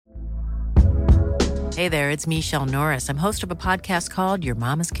Hey there, it's Michelle Norris. I'm host of a podcast called Your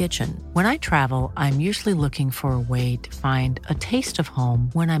Mama's Kitchen. When I travel, I'm usually looking for a way to find a taste of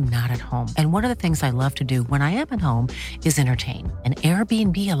home when I'm not at home. And one of the things I love to do when I am at home is entertain. And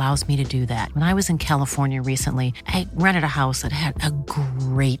Airbnb allows me to do that. When I was in California recently, I rented a house that had a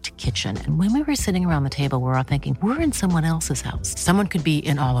great kitchen. And when we were sitting around the table, we were all thinking, we're in someone else's house. Someone could be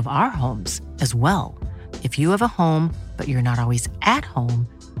in all of our homes as well. If you have a home, but you're not always at home,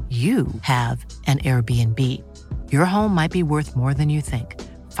 you have an Airbnb. Your home might be worth more than you think.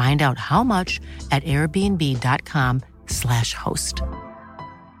 Find out how much at airbnb.com/host.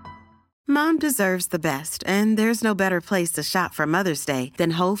 Mom deserves the best, and there's no better place to shop for Mother's Day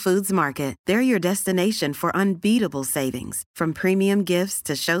than Whole Foods Market. They're your destination for unbeatable savings, from premium gifts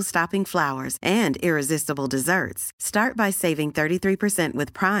to show-stopping flowers and irresistible desserts. Start by saving 33%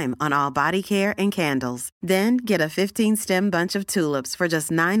 with Prime on all body care and candles. Then get a 15-stem bunch of tulips for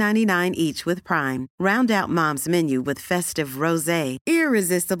just $9.99 each with Prime. Round out Mom's menu with festive rosé,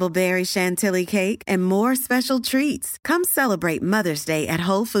 irresistible berry chantilly cake, and more special treats. Come celebrate Mother's Day at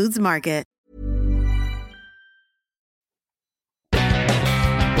Whole Foods Market.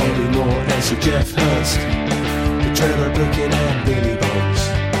 Bobby Moore and Sir Geoff Hurst, the Trevor Brooking and Billy Bonds,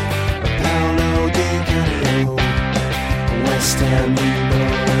 Paolo Di Canio, West Ham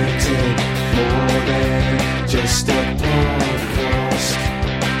United, more than just a podcast,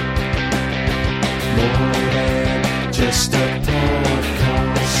 more than just a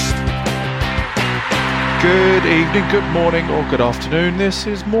podcast. Good evening, good morning, or good afternoon. This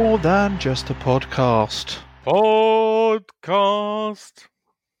is More Than Just a Podcast.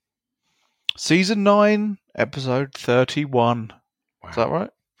 Season 9, episode 31. Wow. Is that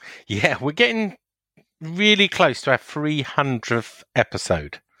right? Yeah, we're getting really close to our 300th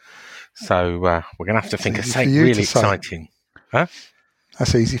episode. So we're going to have to think of something really exciting. Huh?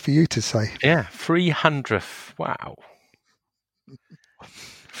 That's easy for you to say. Yeah, 300th. Wow.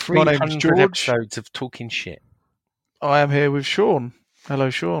 My name's 300 George. episodes of talking shit. I am here with Sean. Hello,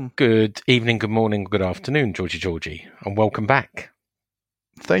 Sean. Good evening, good morning, good afternoon, Georgie, and welcome back.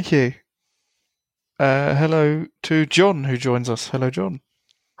 Thank you. Hello to John, who joins us. Hello, John.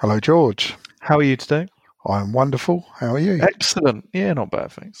 Hello, George. How are you today? I'm wonderful. How are you? Excellent. Yeah, not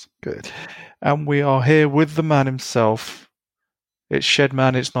bad, thanks. Good. And we are here with the man himself. It's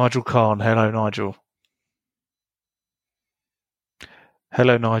Shedman, it's Nigel Khan. Hello, Nigel.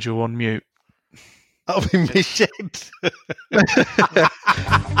 Hello, Nigel, on mute. I'll be my shed.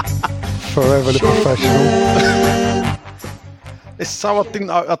 Forever the professional. It's so I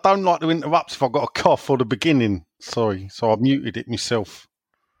don't like to interrupt if I've got a cough or the beginning. Sorry, so I muted it myself.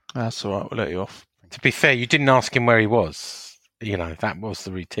 That's all right, we'll let you off. To be fair, you didn't ask him where he was. You know, that was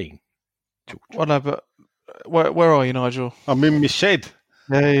the routine. George. Well, no, but where are you, Nigel? I'm in my shed.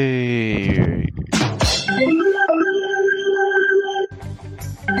 Hey.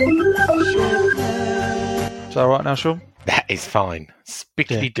 Is that all right now, Sean? That is fine.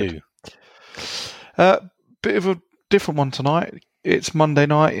 Spickety-doo. Bit of a different one tonight. It's Monday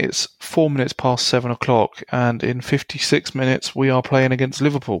night. It's 4 minutes past 7 o'clock, and in 56 minutes we are playing against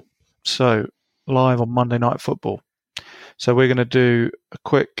Liverpool. So live on Monday Night Football. So we're going to do a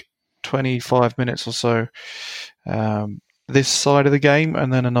quick 25 minutes or so this side of the game,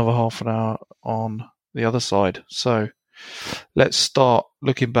 and then another half an hour on the other side. So let's start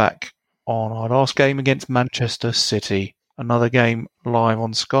looking back on our last game against Manchester City. Another game live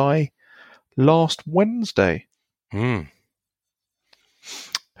on Sky last Wednesday. Mm.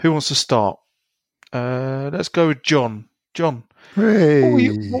 Who wants to start? Let's go with John. John, Hey.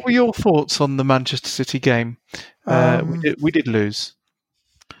 what were your thoughts on the Manchester City game? We did lose.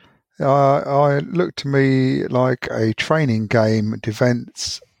 It looked to me like a training game,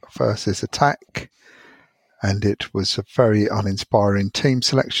 defence versus attack, and it was a very uninspiring team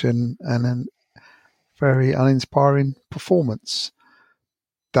selection and a very uninspiring performance.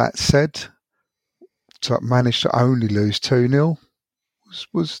 That said, to manage to only lose 2-0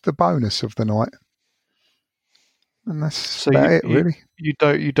 was the bonus of the night. And that's about it, really.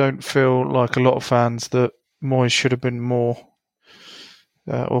 You don't feel like a lot of fans that Moyes should have been more,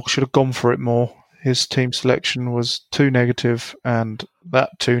 or should have gone for it more. His team selection was too negative, and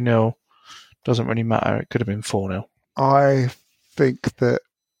that 2-0 doesn't really matter. It could have been 4-0. I think that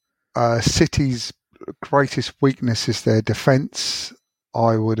City's greatest weakness is their defence.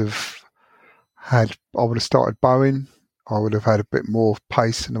 I would have started Bowen. I would have had a bit more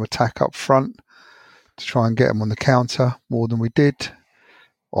pace and attack up front to try and get them on the counter more than we did.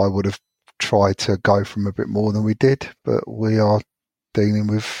 I would have tried to go from a bit more than we did, but we are dealing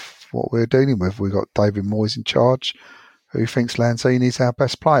with what we're dealing with. We've got David Moyes in charge, who thinks Lanzini's our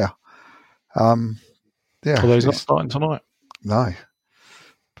best player. Yeah, although he's not starting tonight. No,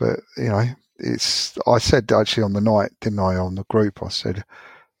 but I said actually on the night, didn't I, on the group? I said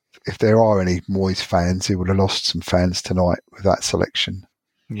if there are any Moyes fans, he would have lost some fans tonight with that selection.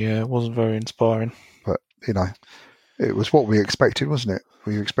 Yeah, it wasn't very inspiring. But it was what we expected, wasn't it?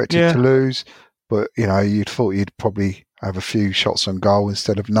 We expected to lose, but you'd thought you'd probably have a few shots on goal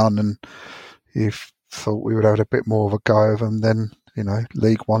instead of none, and you thought we would have a bit more of a go of them than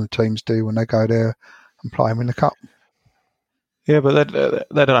League One teams do when they go there and play them in the cup. Yeah, but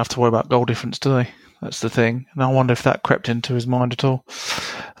they don't have to worry about goal difference, do they? That's the thing. And I wonder if that crept into his mind at all.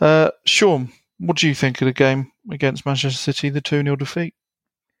 Sean, what do you think of the game against Manchester City, the 2-0 defeat?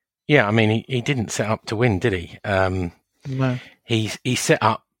 Yeah, I mean, he didn't set up to win, did he? No. He set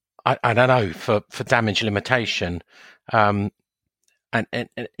up, I don't know, for damage limitation. And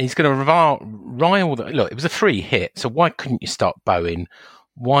he's going to rile the... Look, it was a free hit, so why couldn't you start Bowen?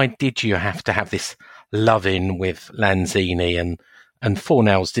 Why did you have to have this love-in with Lanzini and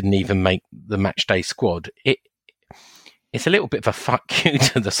Fornells didn't even make the matchday squad? It's a little bit of a fuck you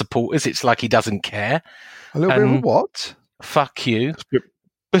to the supporters. It's like he doesn't care. A little bit of a what? Fuck you.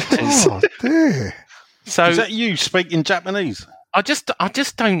 Oh, dear. So is that you speaking Japanese? I just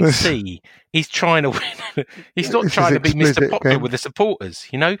don't see he's trying to win. He's not trying to be Mr. Popular with the supporters.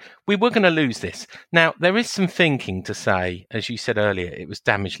 We were going to lose this. Now, there is some thinking to say, as you said earlier, it was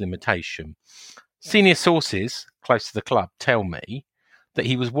damage limitation. Senior sources close to the club tell me that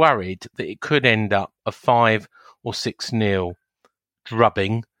he was worried that it could end up a 5 or 6-0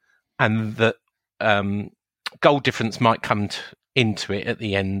 drubbing and that goal difference might come into it at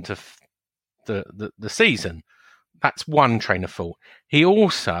the end of the season. That's one train of thought. He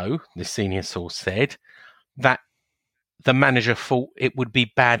also, the senior source said, that the manager thought it would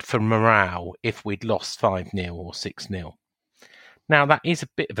be bad for morale if we'd lost 5-0 or 6-0. Now, that is a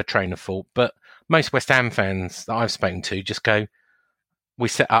bit of a train of thought, but most West Ham fans that I've spoken to just go, we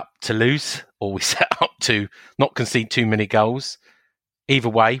set up to lose or we set up to not concede too many goals. Either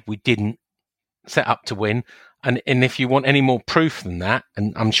way, we didn't set up to win. And if you want any more proof than that,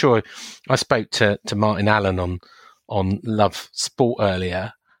 and I'm sure I spoke to Martin Allen on Love Sport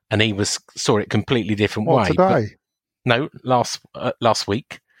earlier, and he saw it completely different way. Today? No, last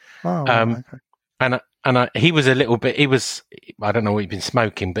week. Oh, okay. And he was a little bit. He was. I don't know what he'd been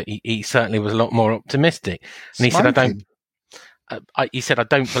smoking, but he certainly was a lot more optimistic. And he said, "I don't." He said, "I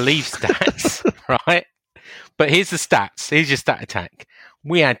don't believe stats." Right. But here's the stats. Here's your stat attack.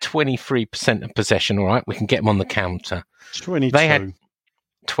 We had 23% of possession. All right, we can get them on the counter. 22. They had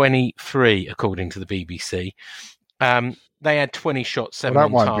 23, according to the BBC. They had 20 shots, 7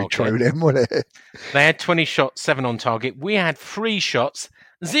 on target. That won't be true then, will it? They had 20 shots, 7 on target. We had 3 shots,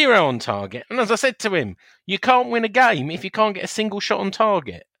 0 on target. And as I said to him, you can't win a game if you can't get a single shot on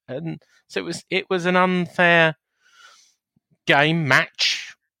target. And so it was an unfair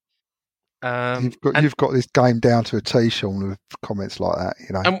match. You've got this game down to a T, Sean, with comments like that,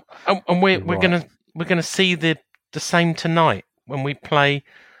 And we're gonna see the same tonight when we play.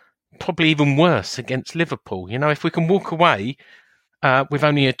 Probably even worse against Liverpool. If we can walk away with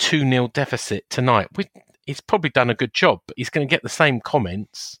only a 2-0 deficit tonight, he's probably done a good job, but he's going to get the same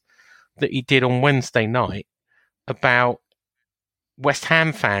comments that he did on Wednesday night about West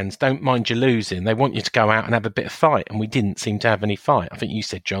Ham fans don't mind you losing. They want you to go out and have a bit of fight, and we didn't seem to have any fight. I think you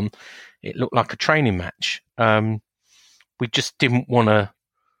said, John, it looked like a training match. We just didn't want to...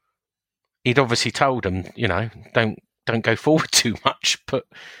 He'd obviously told them, don't go forward too much, put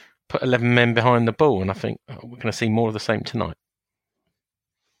 11 men behind the ball, and I think we're going to see more of the same tonight.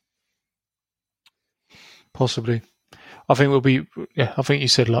 Possibly. I think we'll be... Yeah, I think you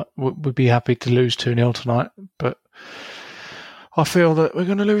said we'd be happy to lose 2-0 tonight, but I feel that we're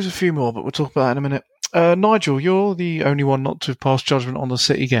going to lose a few more, but we'll talk about that in a minute. Nigel, you're the only one not to have passed judgment on the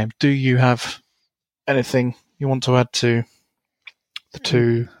City game. Do you have anything you want to add to the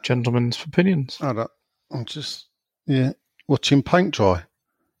two gentlemen's opinions? I'm just watching paint dry.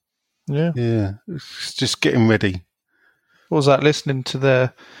 Yeah, it's just getting ready. What was that? Listening to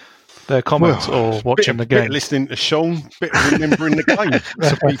their comments or watching the game? Bit listening to Sean, bit of remembering the game.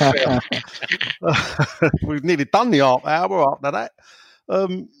 To be fair, we've nearly done the half hour after that.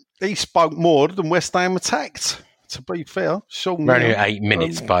 He spoke more than West Ham attacked. To be fair, Sean. We're only at 8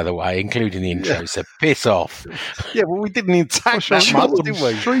 minutes, by the way, including the intro. So piss off. Yeah, well, we didn't attack that much, did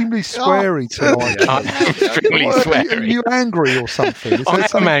we? Extremely sweary tonight. Extremely sweary. Are you angry or something? Is there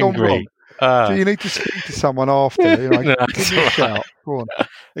I'm angry. Do you need to speak to someone after? Give me a shout. Go on.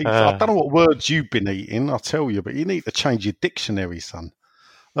 I don't know what words you've been eating, I'll tell you, but you need to change your dictionary, son.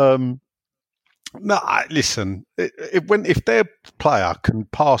 No, listen. If their player can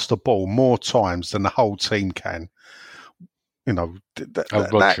pass the ball more times than the whole team can,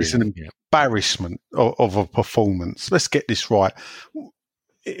 that is an embarrassment of a performance. Let's get this right.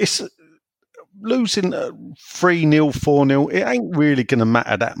 It's losing 3-0, 4-0. It ain't really going to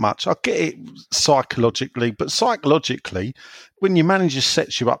matter that much. I get it psychologically, but psychologically, when your manager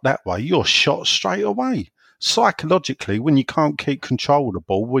sets you up that way, you're shot straight away. Psychologically, when you can't keep control of the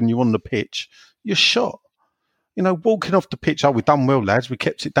ball, when you're on the pitch, you're shot. Walking off the pitch, we've done well, lads. We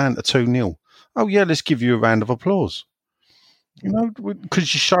kept it down to 2-0. Oh, yeah, let's give you a round of applause.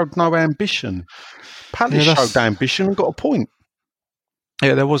 Because you showed no ambition. Palace showed ambition and got a point.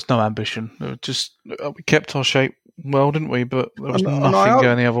 Yeah, there was no ambition. We kept our shape well, didn't we? But there was nothing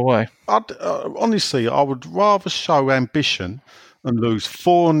going the other way. Honestly, I would rather show ambition and lose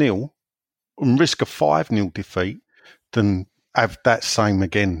 4-0 and risk a 5-0 defeat than have that same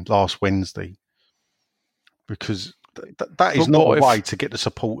again last Wednesday. Because that is not a way to get the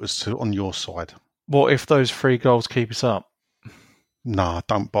supporters on your side. What if those 3 goals keep us up? No,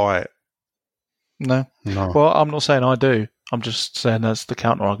 don't buy it. No. Well, I'm not saying I do. I'm just saying that's the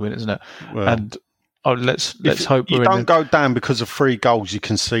counter argument, isn't it? Well, and let's hope you don't go down because of 3 goals you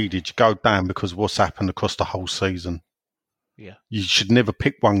conceded. You go down because of what's happened across the whole season. Yeah, you should never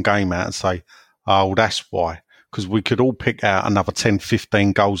pick one game out and say, "Oh, that's why." Because we could all pick out another 10,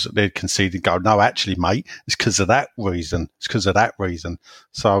 15 goals that they'd conceded and go, no, actually, mate, it's because of that reason. It's because of that reason.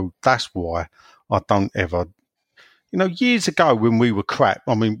 So that's why I don't ever... years ago when we were crap,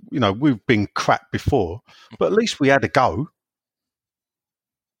 we've been crap before, but at least we had a go.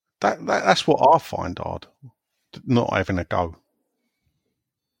 That's what I find odd, not having a go.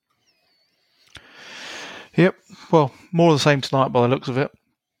 Yep. Well, more of the same tonight by the looks of it.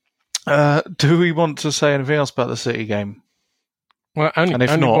 Do we want to say anything else about the City game? Well, and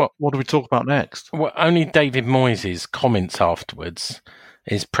if not, what do we talk about next? Well, only David Moyes' comments afterwards,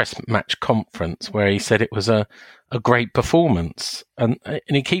 his press match conference, where he said it was a great performance, and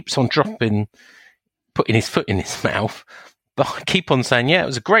he keeps on putting his foot in his mouth. But I keep on saying, yeah, it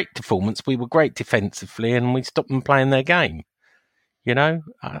was a great performance. We were great defensively, and we stopped them playing their game. I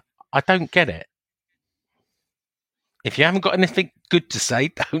don't get it. If you haven't got anything good to say,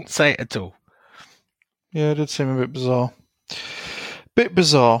 don't say it at all. Yeah, it did seem a bit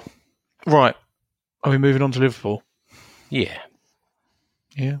bizarre. Right. Are we moving on to Liverpool? Yeah.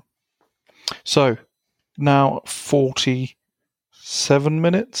 Yeah. So, now 47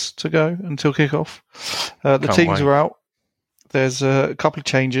 minutes to go until kickoff. The teams are out. There's a couple of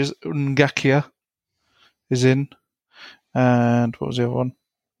changes. Ngakia is in. And what was the other one?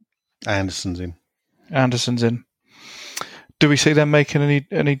 Anderson's in. Do we see them making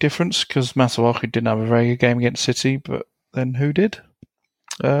any difference? Because Masuaku didn't have a very good game against City, but then who did?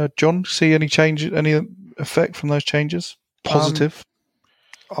 John, see any effect from those changes? Positive?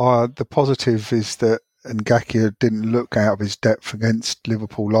 The positive is that Ngakia didn't look out of his depth against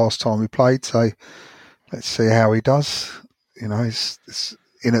Liverpool last time we played, so let's see how he does. He's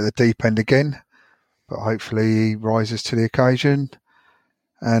in at the deep end again, but hopefully he rises to the occasion.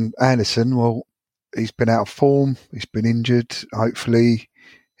 And Anderson, well, he's been out of form. He's been injured. Hopefully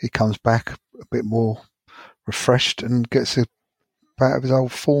he comes back a bit more refreshed and gets a bit of his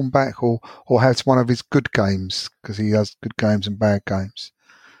old form back or has one of his good games, because he has good games and bad games.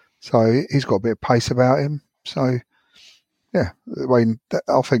 So he's got a bit of pace about him. So, yeah,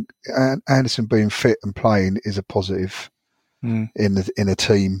 I think Anderson being fit and playing is a positive in a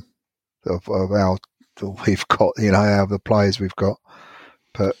team of our we've got, out of the players we've got.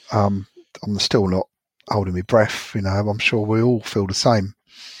 But I'm still not holding my breath. I'm sure we all feel the same.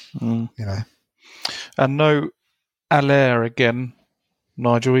 And no Haller again,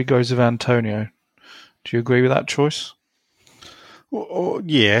 Nigel. He goes with Antonio. Do you agree with that choice? Well,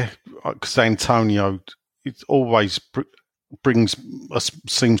 yeah, because Antonio it always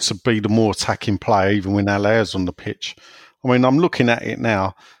seems to be the more attacking player, even when Haller's on the pitch. I'm looking at it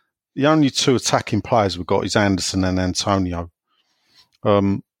now. The only 2 attacking players we've got is Anderson and Antonio.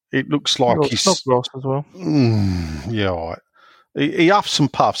 It looks like he's Ross as well. Yeah, all right. He huffs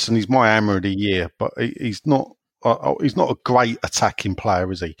and puffs, and he's my hammer of the year. But he's not a great attacking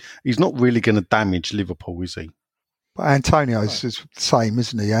player, is he? He's not really going to damage Liverpool, is he? But Antonio's the same,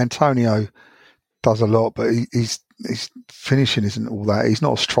 isn't he? Antonio does a lot, but his finishing isn't all that. He's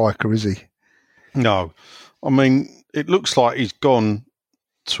not a striker, is he? No, it looks like he's gone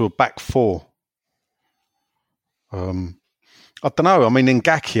to a back 4. I don't know.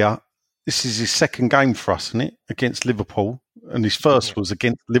 Ngakia, this is his second game for us, isn't it? Against Liverpool. And his first was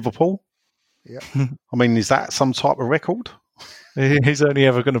against Liverpool. Yeah. Is that some type of record? He's only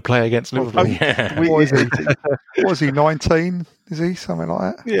ever going to play against Liverpool. Was he 19? Is he something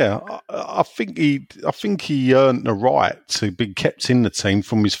like that? Yeah, I think he earned the right to be kept in the team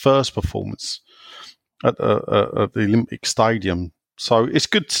from his first performance at the Olympic Stadium. So it's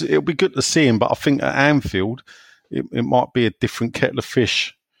good. It'll be good to see him, but I think at Anfield it might be a different kettle of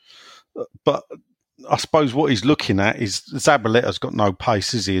fish. But I suppose what he's looking at is Zabaleta's got no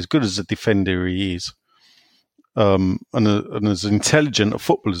pace, is he? As good as a defender he is. And as intelligent a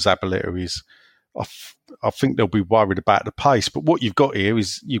footballer as Zabaleta is, I think they'll be worried about the pace. But what you've got here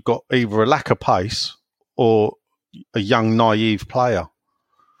is you've got either a lack of pace or a young, naive player.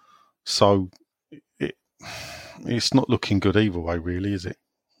 So it's not looking good either way, really, is it?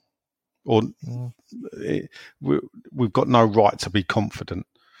 Or we've got no right to be confident.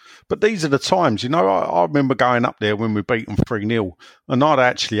 But these are the times, I remember going up there when we beat them 3-0, and I'd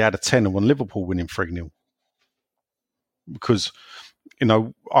actually had a tenner on Liverpool winning 3-0. Because,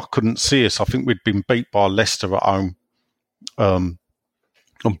 I couldn't see us. I think we'd been beat by Leicester at home, and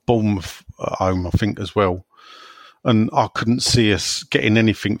Bournemouth at home, I think, as well. And I couldn't see us getting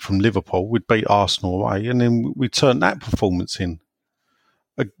anything from Liverpool. We'd beat Arsenal away, and then we turned that performance in.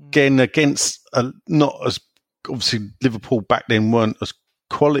 Again, against not as, obviously, Liverpool back then weren't as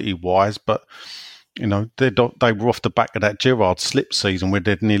quality-wise, but, they were off the back of that Gerrard slip season where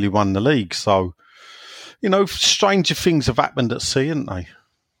they'd nearly won the league. So, stranger things have happened at sea, haven't they?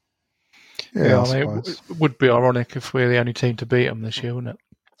 Yeah, it would be ironic if we're the only team to beat them this year, wouldn't it?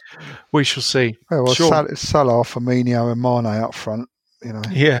 We shall see. Well, Salah, Firmino and Mane up front,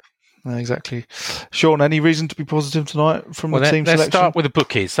 Yeah, exactly. Sean, any reason to be positive tonight from the team selection? Let's start with the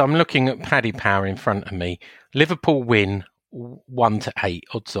bookies. So I'm looking at Paddy Power in front of me. Liverpool win 1-8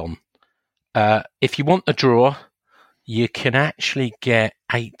 odds on. If you want a draw, you can actually get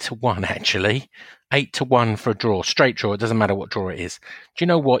 8-1, actually. 8-1 for a draw, straight draw. It doesn't matter what draw it is. Do you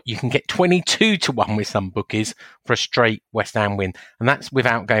know what? You can get 22-1 with some bookies for a straight West Ham win. And that's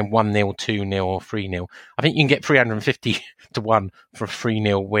without going 1-0, 2-0 or 3-0. I think you can get 350-1 for a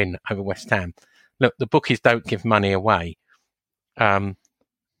 3-0 win over West Ham. Look, the bookies don't give money away. So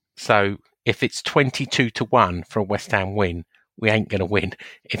if it's 22-1 for a West Ham win, we ain't going to win.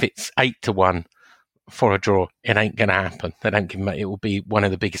 If it's 8-1 for a draw, it ain't going to happen. They don't give money. It will be one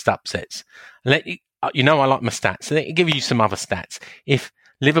of the biggest upsets. I like my stats. So let me give you some other stats. If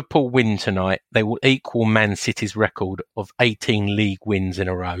Liverpool win tonight, they will equal Man City's record of 18 league wins in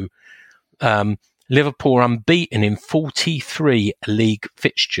a row. Liverpool are unbeaten in 43 league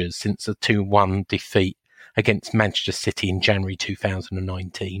fixtures since a 2-1 defeat against Manchester City in January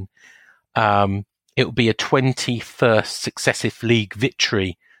 2019. It will be a 21st successive league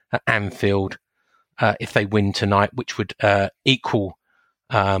victory at Anfield if they win tonight, which would equal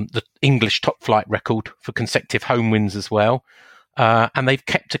the English top flight record for consecutive home wins as well. And they've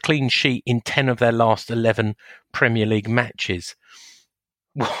kept a clean sheet in 10 of their last 11 Premier League matches.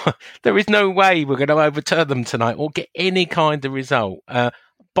 There is no way we're going to overturn them tonight or get any kind of result.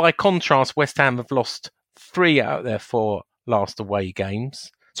 By contrast, West Ham have lost 3 out of their 4 last away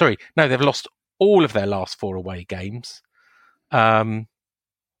games. Sorry, no, they've lost all of their last 4 away games. I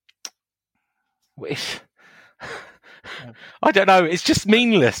don't know. It's just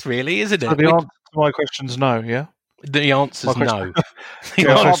meaningless, really, isn't it? So the answer to my question is no, yeah? The answer's no.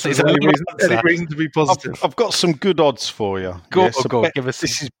 The answer is any reason to be positive. I've got some good odds for you. Go on, give us some.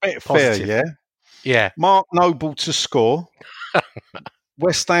 This is Betfair, yeah? Yeah. Mark Noble to score,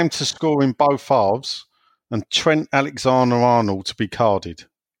 West Ham to score in both halves, and Trent Alexander-Arnold to be carded.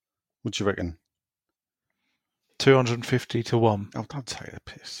 What do you reckon? 250-1. Oh, don't take the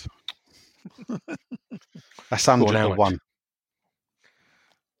piss. That's 100-1.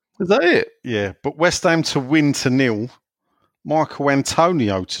 Is that it? Yeah, but West Ham to win 0, Michael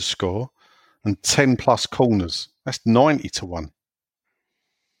Antonio to score, and 10 plus corners. That's 90-1.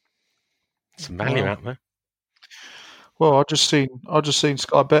 Some value out there. Well, I just seen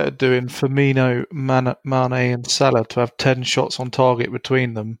Sky Better doing Firmino, Mane, and Salah to have 10 shots on target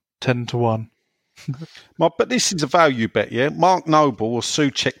between them, 10-1. But this is a value bet, yeah. Mark Noble or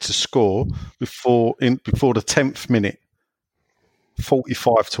Souček to score before the 10th minute,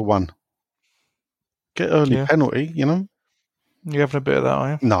 45-1. Get early penalty, You having a bit of that,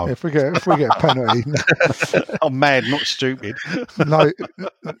 are you? No. If we get a penalty, I'm mad, not stupid.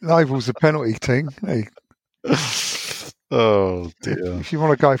 Noble's a penalty thing. Hey. Oh dear! If you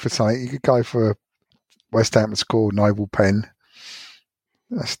want to go for something, you could go for West Ham to score, Noble pen.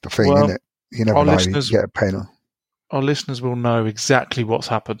 That's the thing, isn't it? You never know. You get a pen. Our listeners will know exactly what's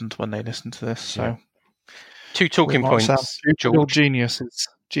happened when they listen to this. So, 2 talking points. George. Geniuses.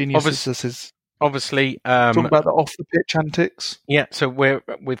 obviously, talking about the off the pitch antics. Yeah, so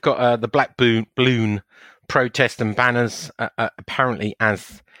we've got the Black Balloon protest and banners apparently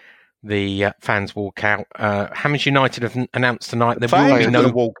as the fans walk out. Hammers United have announced tonight there will be no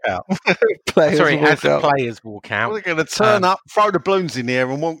walk out. Players walk out. We're going to turn up, throw the balloons in the air,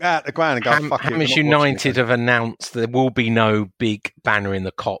 and walk out the ground and go. Fuck it. Hammers United have announced there will be no big banner in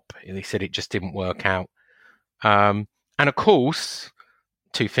the Kop. They said it just didn't work out. And of course,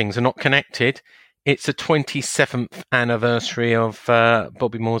 two things are not connected. It's the 27th anniversary of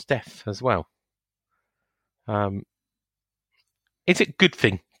Bobby Moore's death as well. Is it a good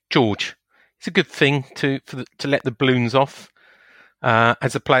thing, George? It's a good thing to let the balloons off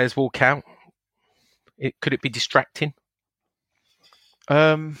as the players walk out. Could it be distracting?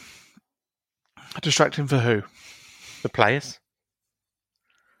 Distracting for who? The players.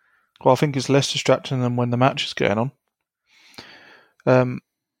 Well, I think it's less distracting than when the match is going on.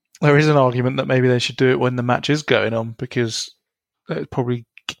 There is an argument that maybe they should do it when the match is going on because it probably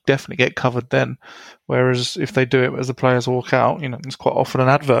definitely get covered then. Whereas if they do it as the players walk out, it's quite often an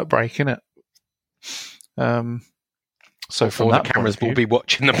advert break, isn't it? So from that, the cameras will be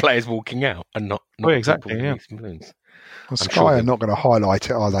watching the players walking out and not exactly. Yeah. Well, Sky are not going to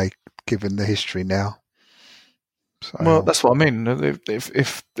highlight it, are they? Given the history now. So, well, that's what I mean.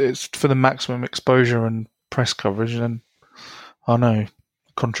 If it's for the maximum exposure and press coverage, then I know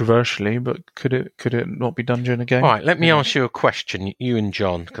controversially, but could it not be done during a game? All right, let me ask you a question, you and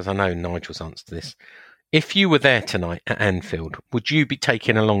John, because I know Nigel's answered this. If you were there tonight at Anfield, would you be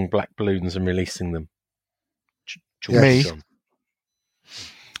taking along black balloons and releasing them? Me? John?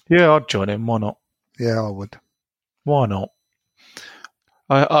 Yeah, I'd join him. Why not? Yeah, I would. Why not?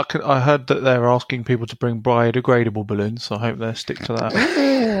 I heard that they're asking people to bring biodegradable balloons, so I hope they stick to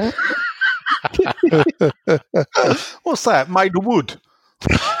that. What's that? Made of wood?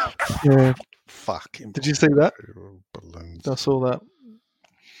 Yeah. Fucking. Did you see that? Balloons. I saw that.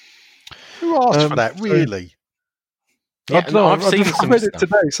 Who asked for that? Really? Yeah, I don't know. I've seen some read it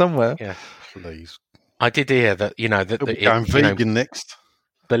today somewhere. Yeah, please. I did hear that. Going vegan next.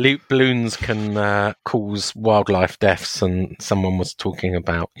 Balloons can cause wildlife deaths, and someone was talking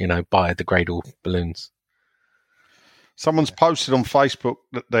about, biodegradable balloons. Someone's posted on Facebook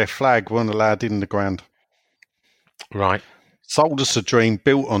that their flag weren't allowed in the ground. Right. Sold us a dream,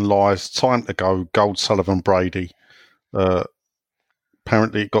 built on lies, time to go, Gold, Sullivan, Brady.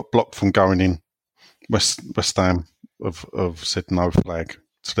 Apparently it got blocked from going in. West Ham have said no flag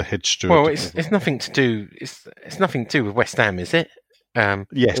to the head steward. Well, it's nothing to do. It's nothing to do with West Ham, is it?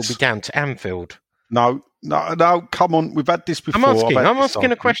 Yes. It'll be down to Anfield. No, come on. We've had this before. I'm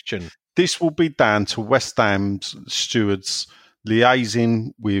asking a question. This will be down to West Ham's stewards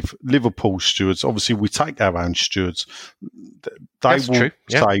liaising with Liverpool stewards. Obviously, we take our own stewards. That's true.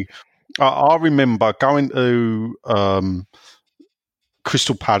 Yeah. Say, I remember going to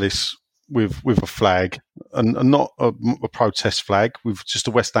Crystal Palace with a flag and not a protest flag, with just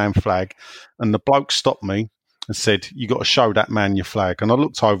a West Ham flag. And the bloke stopped me and said, "You got to show that man your flag." And I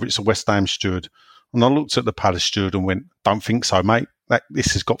looked over, it's a West Ham steward. And I looked at the Palace steward and went, "Don't think so, mate.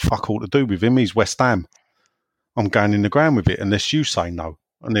 This has got fuck all to do with him. He's West Ham. I'm going in the ground with it unless you say no."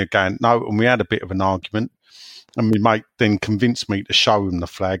 And they're going, no. And we had a bit of an argument. And my mate then convinced me to show him the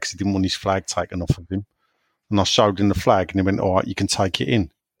flag because he didn't want his flag taken off of him. And I showed him the flag and he went, "All right, you can take it in."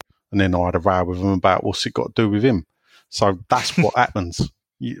 And then I had a row with him about what's it got to do with him. So that's what happens.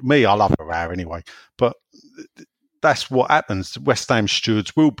 I love a row anyway. But that's what happens. West Ham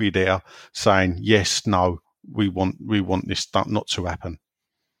stewards will be there saying, yes, no, we want this not to happen.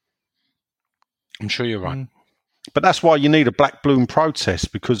 I'm sure you're right. But that's why you need a black balloon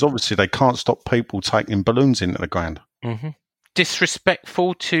protest, because obviously they can't stop people taking balloons into the ground. Mm-hmm.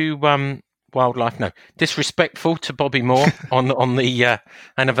 Disrespectful to wildlife? No. Disrespectful to Bobby Moore on the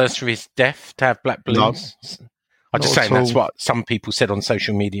anniversary of his death to have black balloons? No, I'm just saying that's what some people said on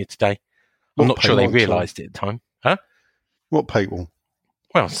social media today. I'm not sure they realised it at the time. Huh? What people?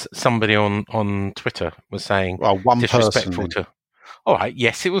 Well, somebody on Twitter was saying disrespectful to... All right,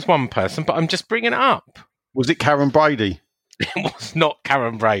 yes, it was one person, but I'm just bringing it up. Was it Karen Brady? It was not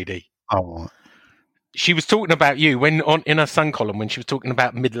Karen Brady. Oh, right. She was talking about you in her Sun column when she was talking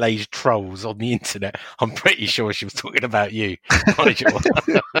about middle-aged trolls on the internet. I'm pretty sure she was talking about you.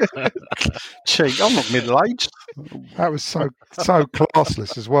 Cheek, I'm not middle-aged. That was so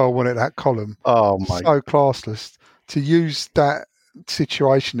classless as well, wasn't it? That column. Oh, mate. So classless to use that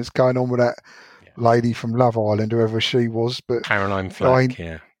situation that's going on with that lady from Love Island, whoever she was, but Caroline Flack.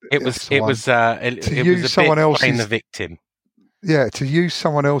 It was a bit playing the victim. Yeah, to use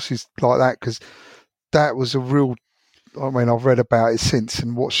someone else's like that, because that was a real. I mean, I've read about it since,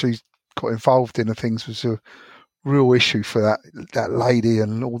 and what she's got involved in the things was a real issue for that lady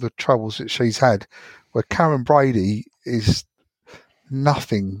and all the troubles that she's had, where Karen Brady is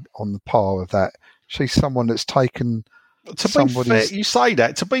nothing on the par of that. She's someone that's taken somebody's... Be fair, you say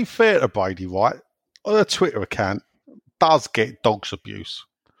that. To be fair to Brady, right, her Twitter account does get dogs abuse.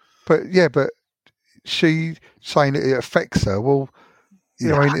 But she saying that it affects her. Well,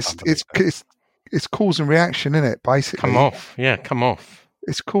 I mean, it's cause and reaction, isn't it? Basically, come off. Yeah, come off.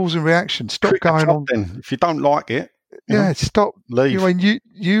 It's cause and reaction. Stop going on. Then, if you don't like it, stop. Leave. I mean,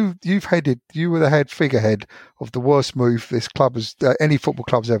 you were the figurehead of the worst move this club has, any football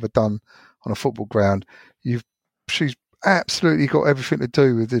club's ever done on a football ground. She's absolutely got everything to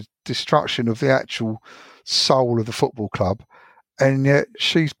do with the destruction of the actual soul of the football club, and yet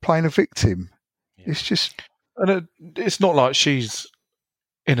she's playing a victim. Yeah. It's just, and it's not like she's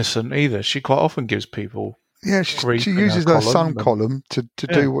innocent either. She quite often gives people. Yeah, she uses her Sun column to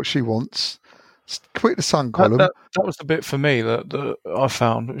do what she wants. Quit the Sun column. That was the bit for me that I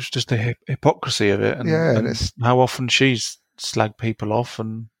found. It was just the hypocrisy of it, and how often she's slagged people off,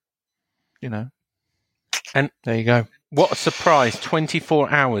 and and there you go. What a surprise!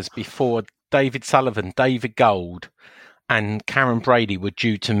 24 hours before David Sullivan, David Gold, and Karen Brady were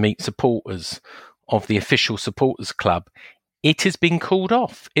due to meet supporters of the official supporters club, it has been called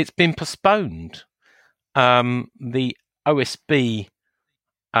off. It's been postponed. The OSB,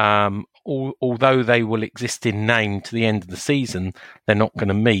 although they will exist in name to the end of the season, they're not going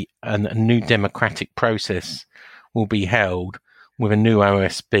to meet, and a new democratic process will be held with a new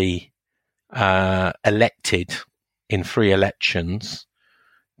OSB elected in free elections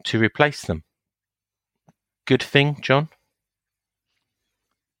to replace them. Good thing, John?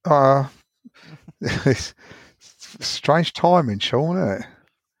 It's strange timing, Sean, isn't it?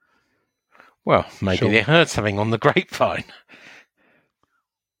 Well, maybe they heard something on the grapevine.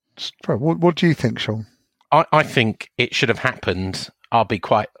 What do you think, Sean? I think it should have happened. I'll be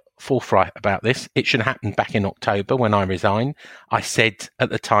quite forthright about this. It should have happened back in October when I resigned. I said at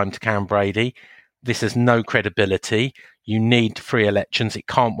the time to Karen Brady, this has no credibility. You need free elections. It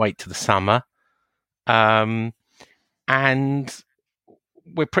can't wait to the summer. And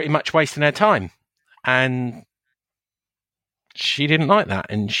we're pretty much wasting our time. And she didn't like that.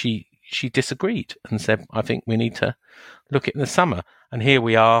 And she disagreed and said, I think we need to look at it in the summer. And here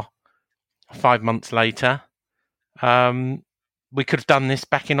we are 5 months later. We could have done this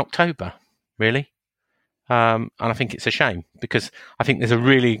back in October, really. And I think it's a shame because I think there's a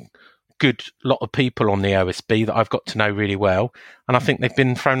really good lot of people on the OSB that I've got to know really well. And I think they've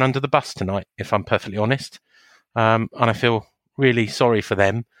been thrown under the bus tonight, if I'm perfectly honest. And I feel really sorry for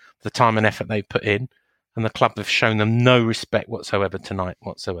them, for the time and effort they put in. And the club have shown them no respect whatsoever tonight,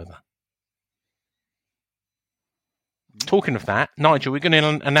 whatsoever. Talking of that, Nigel, we're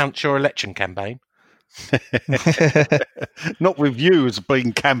going to announce your election campaign. Not with you as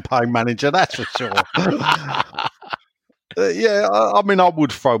being campaign manager, that's for sure. I mean, I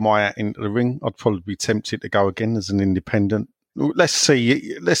would throw my hat into the ring. I'd probably be tempted to go again as an independent. Let's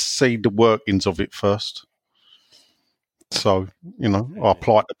see the workings of it first. So, I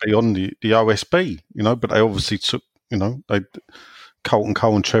applied to be on the OSB, but they obviously took, Colton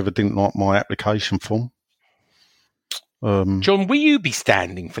Cole and Trevor didn't like my application form. John, will you be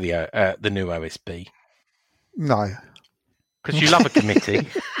standing for the new OSB? No. Because you love a committee.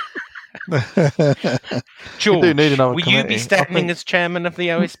 George, will you be standing as chairman of the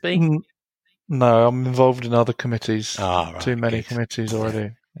OSB? No, I'm involved in other committees. Right, too many committees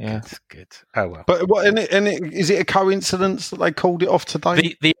already. Yeah, that's good. Oh well. But is it a coincidence that they called it off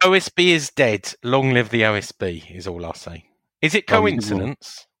today? The OSB is dead. Long live the OSB is all I'll say. Is it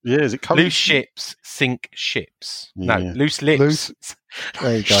coincidence? Yeah, is it coincidence? Loose ships sink ships. Yeah. No, loose lips.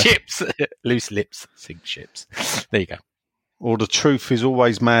 There you go. Ships. Loose lips sink ships. There you go. Or the truth is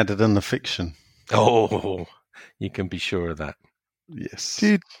always madder than the fiction. Oh, you can be sure of that. Yes.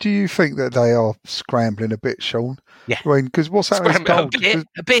 Do you think that they are scrambling a bit, Sean? Yeah. I mean, because what's happening? A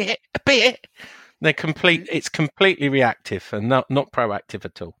bit. They're complete. It's completely reactive and not proactive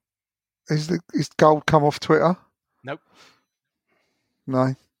at all. Is Gold come off Twitter? Nope.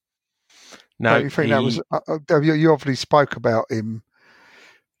 No. No. You think that was? You obviously spoke about him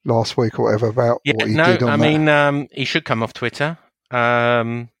last week or whatever about what he did on that. He should come off Twitter.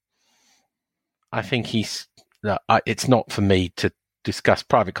 I think it's not for me to discuss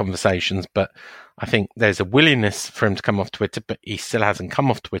private conversations, but I think there's a willingness for him to come off Twitter, but he still hasn't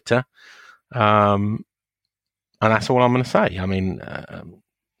come off Twitter. And that's all I'm going to say. I mean,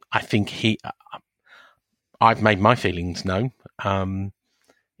 I think I've made my feelings known.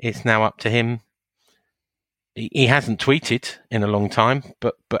 It's now up to him he hasn't tweeted in a long time,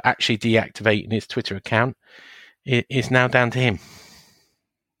 but actually deactivating his Twitter account is now down to him.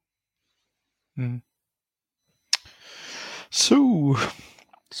 Mm. So,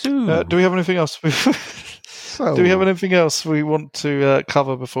 do we have anything else? Do we have anything else we want to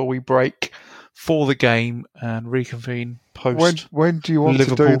cover before we break for the game and reconvene post? When do you want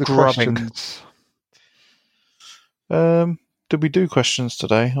Liverpool to do the grubbing? questions? Did we do questions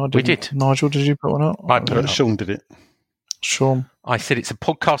today? We did. Nigel, did you put one up? I put it up. Sean did it. Sean. I said it's a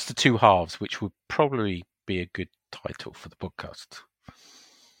podcast of two halves, which would probably be a good title for the podcast.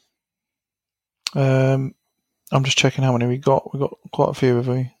 I'm just checking how many we got. We got quite a few, have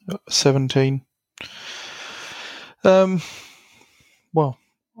we? 17. Well, I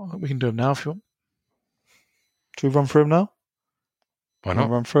think we can do them now if you want. Should we run through them now? Why not?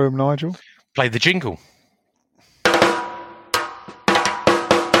 Run through them, Nigel. Play the jingle.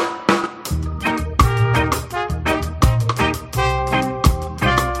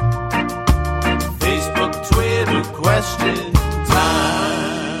 Facebook, Twitter, question time.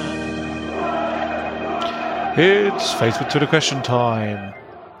 It's Facebook Twitter question time,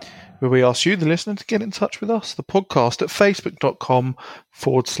 where we ask you, the listener, to get in touch with us, the podcast, at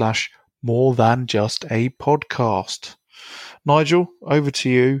facebook.com/more than just a podcast. Nigel, over to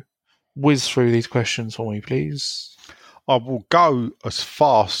you. Whiz through these questions for me, please. I will go as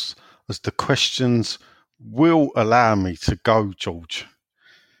fast as the questions will allow me to go, George.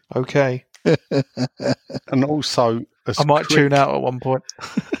 Okay. And also, as I might quick tune out at one point.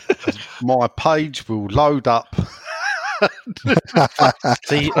 as my page will load up.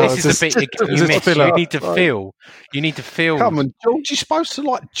 See, this is the bit you miss. You need to feel. You need to feel. Come on, George, you're supposed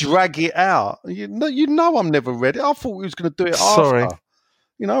to drag it out. You know I'm never ready. I thought we was going to do it Sorry. after.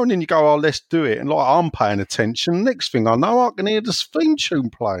 And then you go, let's do it. And I'm paying attention. Next thing I know, I can hear the theme tune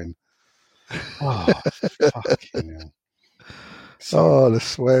playing. Oh, fucking hell. Oh, the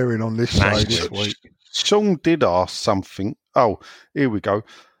swearing on this show this week. Sean did ask something. Oh, here we go.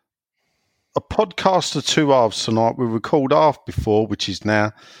 A podcast of two halves tonight. We recalled half before, which is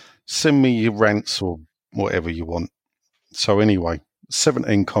now. Send me your rants or whatever you want. So anyway,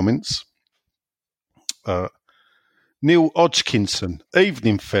 17 comments. Neil Hodgkinson.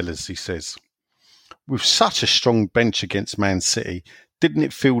 Evening, fellas, he says. With such a strong bench against Man City, didn't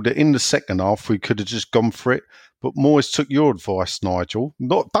it feel that in the second half we could have just gone for it? But Moyes took your advice, Nigel.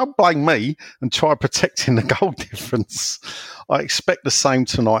 Don't blame me and try protecting the goal difference. I expect the same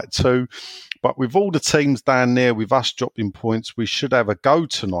tonight too. But with all the teams down there with us dropping points, we should have a go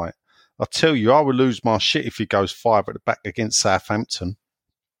tonight. I tell you, I will lose my shit if he goes 5 at the back against Southampton.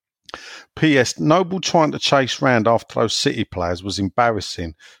 P.S. Noble trying to chase round after those City players was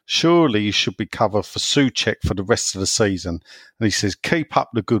embarrassing. Surely he should be covered for Souček for the rest of the season. And he says, keep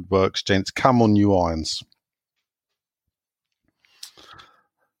up the good works, gents. Come on, you irons.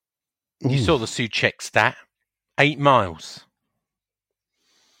 You saw the Souček stat. 8 miles.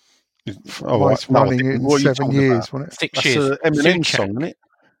 Running in 7 years, wasn't it? 6 years. That's an Eminem song, isn't it?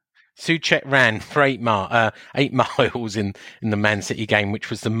 Souček ran for 8 miles in the Man City game, which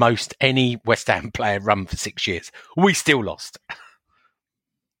was the most any West Ham player run for 6 years. We still lost.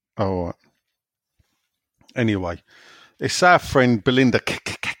 Oh, right. Anyway, it's our friend Belinda.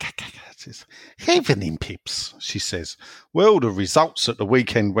 Evening, Pips, she says. Well, the results at the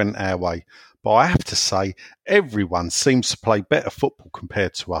weekend went our way, but I have to say, everyone seems to play better football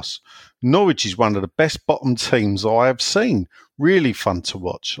compared to us. Norwich is one of the best bottom teams I have seen. Really fun to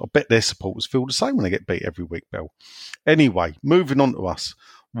watch. I bet their supporters feel the same when they get beat every week, Bill. Anyway, moving on to us.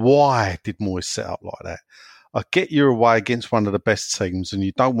 Why did Moyes set up like that? I get you're away against one of the best teams and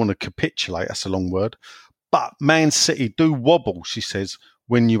you don't want to capitulate, that's a long word, but Man City do wobble, she says,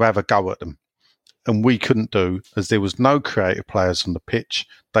 when you have a go at them. And we couldn't do, as there was no creative players on the pitch.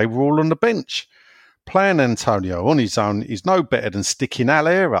 They were all on the bench. Playing Antonio on his own is no better than sticking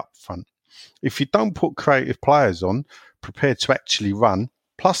Allaire up front. If you don't put creative players on, prepared to actually run,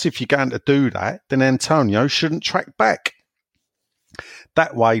 plus if you're going to do that, then Antonio shouldn't track back.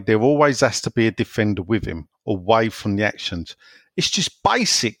 That way, there always has to be a defender with him, away from the actions. It's just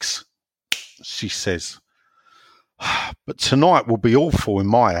basics, she says. But tonight will be awful in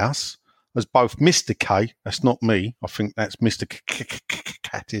my house, as both Mr. K, that's not me, I think that's Mr.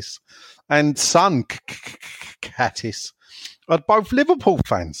 Cattis, and son Cattis are both Liverpool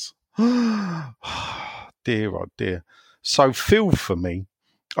fans. Dear, oh dear. So feel for me.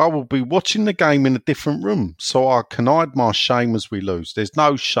 I will be watching the game in a different room, so I can hide my shame as we lose. There's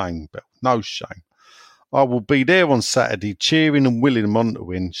no shame, Bill, no shame. I will be there on Saturday, cheering and willing them on to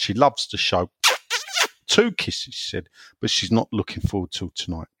win. She loves the show. 2 kisses, she said, but she's not looking forward to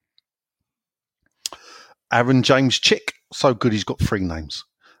tonight. Aaron James Chick, so good he's got 3 names.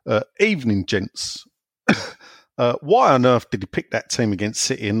 Evening, gents. Why on earth did he pick that team against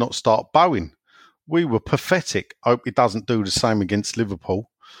City and not start Bowen? We were pathetic. Hope he doesn't do the same against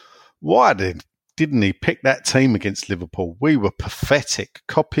Liverpool. Why didn't he pick that team against Liverpool? We were pathetic.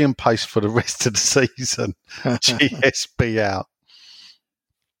 Copy and paste for the rest of the season. GSB out.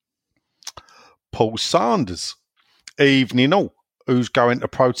 Paul Sanders. Evening all. Who's going to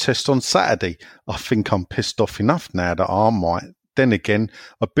protest on Saturday? I think I'm pissed off enough now that I might. Then again,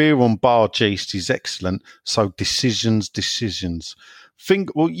 a beer on Bar Geest is excellent, so decisions.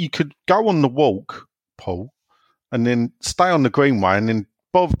 Well, you could go on the walk, Paul, and then stay on the Greenway, and then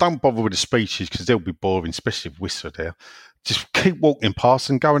don't bother with the speeches because they'll be boring, especially if Whistler there. Just keep walking past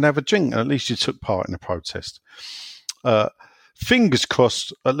and go and have a drink, and at least you took part in the protest. Fingers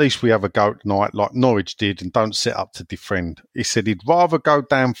crossed, at least we have a go tonight like Norwich did and don't set up to defend. He said he'd rather go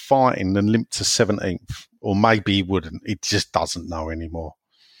down fighting than limp to 17th. Or maybe he wouldn't. He just doesn't know anymore.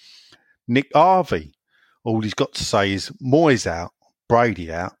 Nick Harvey. All he's got to say is Moyes out,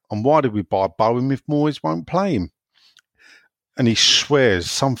 Brady out. And why did we buy Bowen if Moyes won't play him? And he swears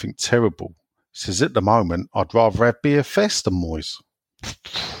something terrible. He says, at the moment, I'd rather have BFS than Moyes.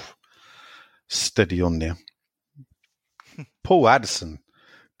 Steady on there. Paul Addison.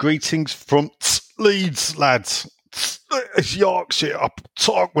 Greetings from Leeds, lads. It's Yorkshire. I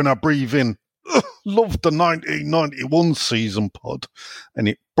talk when I breathe in. Loved the 1991 season pod, and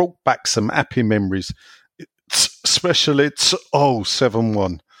it brought back some happy memories. Especially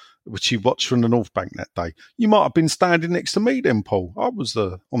 7-1, which you watched from the North Bank that day. You might have been standing next to me then, Paul. I was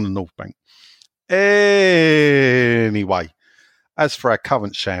on the North Bank. Anyway, as for our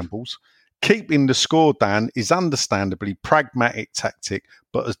current shambles, keeping the score down is understandably pragmatic tactic,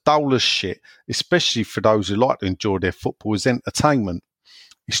 but as dull as shit, especially for those who like to enjoy their football as entertainment.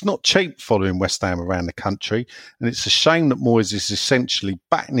 It's not cheap following West Ham around the country, and it's a shame that Moyes is essentially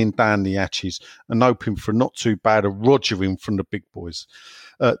battening down the hatches and hoping for not too bad a rogering from the big boys.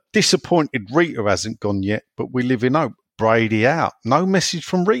 Disappointed Rita hasn't gone yet, but we live in hope. Brady out. No message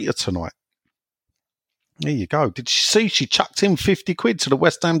from Rita tonight. There you go. Did you see she chucked in 50 quid to the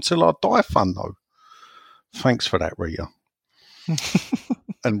West Ham Till I Die fund, though? Thanks for that, Rita.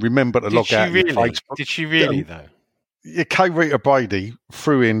 And remember to log out your Facebook. Did she really, though? K. Rita Brady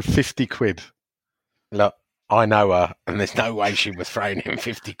threw in 50 quid. Look, I know her, and there's no way she was throwing in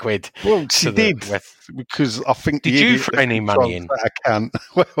 50 quid. Well, she did, because I think... Did you throw any money in? That account.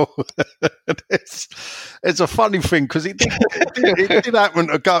 Well, it's a funny thing, because it did happen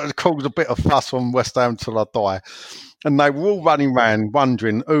to cause a bit of fuss on West Ham Till I Die. And they were all running around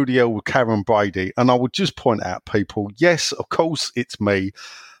wondering who the hell was Karen Brady. And I would just point out, people, yes, of course, it's me.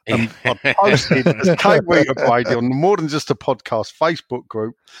 I posted as Kate Rita Brady on the More Than Just a Podcast Facebook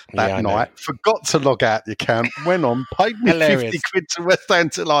group that night. Forgot to log out the account. Went on, paid me 50 quid to West Ham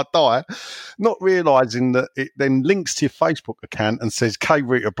Till I Die, not realising that it then links to your Facebook account and says Kate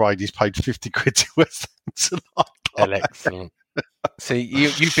Rita Brady's paid 50 quid to West Ham Till I Die. Excellent. See,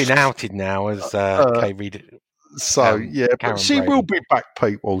 you've been outed now as Kate Rita. So but she will be back,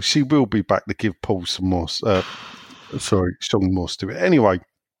 people. She will be back to give Paul some more. Sean Morse to it. Anyway.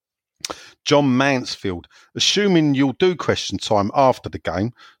 John Mansfield, assuming you'll do question time after the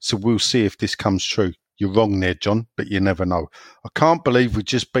game, so we'll see if this comes true. You're wrong there, John, but you never know. I can't believe we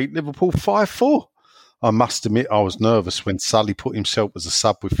just beat Liverpool 5-4. I must admit I was nervous when Sully put himself as a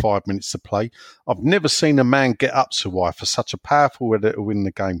sub with 5 minutes to play. I've never seen a man get up so high for such a powerful header to win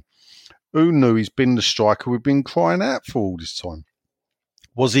the game. Who knew he's been the striker we've been crying out for all this time?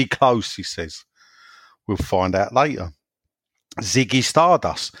 Was he close, he says. We'll find out later. Ziggy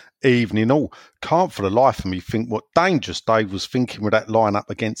Stardust, evening all. Can't for the life of me think what dangerous Dave was thinking with that lineup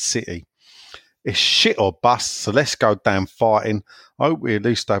against City. It's shit or bust, so let's go down fighting. I hope we at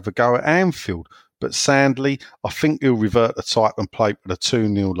least have a go at Anfield. But sadly, I think he'll revert to type and play with a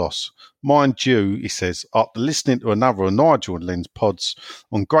 2-0 loss. Mind you, he says, after listening to another of Nigel and Len's pods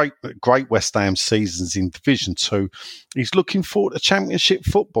on great West Ham seasons in Division 2, he's looking forward to Championship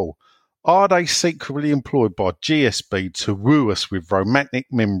football. Are they secretly employed by GSB to woo us with romantic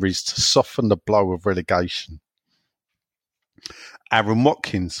memories to soften the blow of relegation? Aaron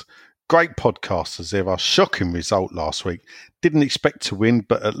Watkins, great podcast as ever. Shocking result last week. Didn't expect to win,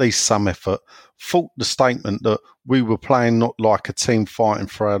 but at least some effort. Thought the statement that we were playing not like a team fighting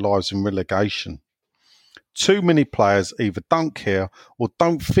for our lives in relegation. Too many players either don't care or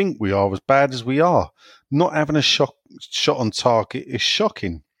don't think we are as bad as we are. Not having a shot on target is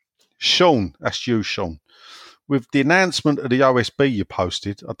shocking. Sean, that's you, Sean. with the announcement of the OSB you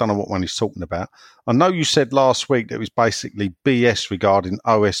posted, I don't know what one he's talking about. I know you said last week that it was basically BS regarding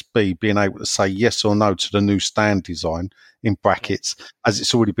OSB being able to say yes or no to the new stand design, in brackets, as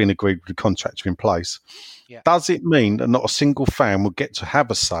it's already been agreed with the contractor in place. Yeah. Does it mean that not a single fan will get to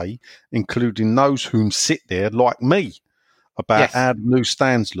have a say, including those whom sit there like me, about how the new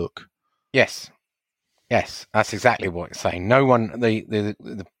stands look? Yes. Yes, that's exactly what it's saying. No one,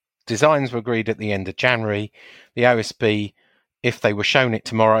 the designs were agreed at the end of January. The OSB, if they were shown it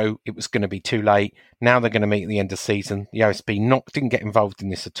tomorrow, it was going to be too late. Now they're going to meet at the end of the season. The OSB didn't get involved in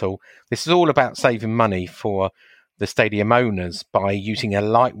this at all. This is all about saving money for the stadium owners by using a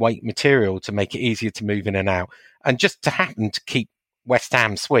lightweight material to make it easier to move in and out. And just to happen to keep West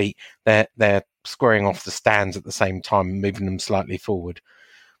Ham sweet, they're squaring off the stands at the same time, moving them slightly forward.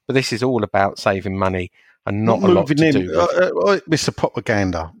 But this is all about saving money and not a lot to do with Mr.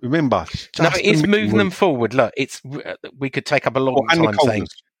 Propaganda. Remember, no, it's moving them forward. Look, we could take up a long time saying.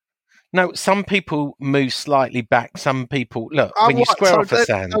 No, some people move slightly back. Some people when you square off a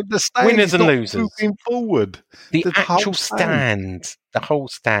stand, winners and losers. Moving forward. The actual stand, the whole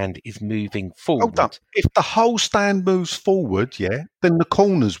stand is moving forward. If the whole stand moves forward, then the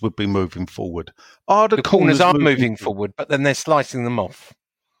corners would be moving forward. The corners are moving forward, but then they're slicing them off.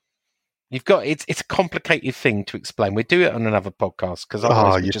 You've got it's a complicated thing to explain. We'll do it on another podcast because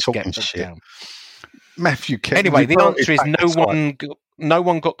otherwise you're just talking get shit. Down. Matthew, anyway, the answer is no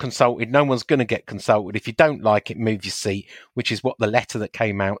one got consulted. No one's going to get consulted. If you don't like it, move your seat, which is what the letter that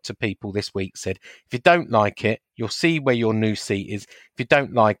came out to people this week said. If you don't like it, you'll see where your new seat is. If you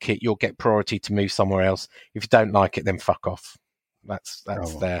don't like it, you'll get priority to move somewhere else. If you don't like it, then fuck off. That's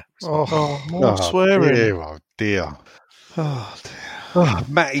there. More swearing. Oh dear. Oh dear.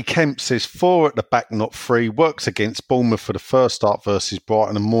 Matty Kemp says 4 at the back, not 3. Works against Bournemouth for the first start versus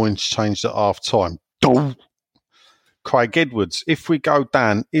Brighton, and Moyes changed at half time. Craig Edwards, if we go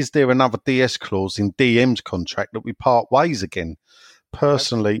down, is there another DS clause in DM's contract that we part ways again?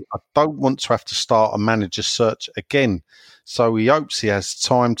 Personally, I don't want to have to start a manager search again, so he hopes he has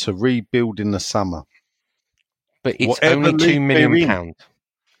time to rebuild in the summer. But it's only £2 million.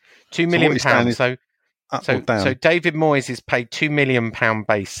 £2 million. So David Moyes is paid £2 million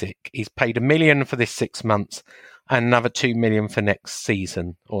basic. He's paid $1 million for this 6 months and another $2 million for next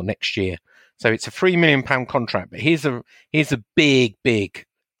season or next year. So it's a £3 million contract. But here's a big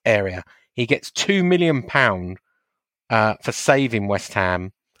area. He gets £2 million for saving West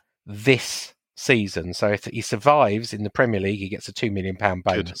Ham this season. So if he survives in the Premier League, he gets a £2 million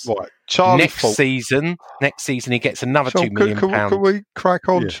bonus. Good. Right. Next season he gets another £2 million. Can we crack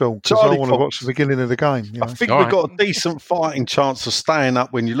on, Sean? Because I want to watch the beginning of the game. I think we've got a decent fighting chance of staying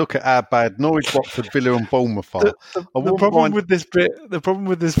up when you look at how bad Norwich, Watford, Villa and Bournemouth are. The problem with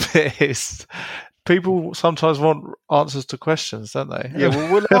this bit is people sometimes want answers to questions, don't they?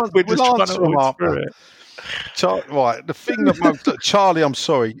 Yeah, we'll answer them after. Right, the thing about Charlie, I'm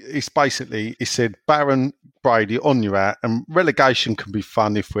sorry, it's basically, he said, Baron, Brady, on your out, and relegation can be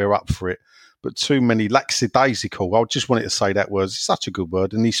fun if we're up for it, but too many lackadaisical. I just wanted to say that word. It's such a good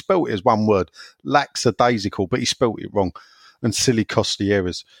word, and he spelt it as one word, lackadaisical, but he spelt it wrong, and silly, costly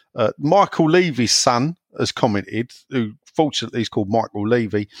errors. Michael Levy's son has commented, who fortunately is called Michael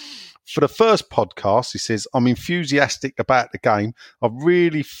Levy. For the first podcast, he says, I'm enthusiastic about the game. I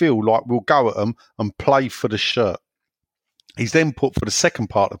really feel like we'll go at them and play for the shirt. He's then put for the second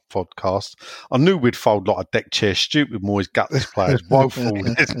part of the podcast, I knew we'd fold like a deck chair, stupid Moyes, gutless players, woeful,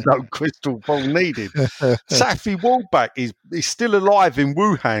 there's no crystal ball needed. Safi Wallback is still alive in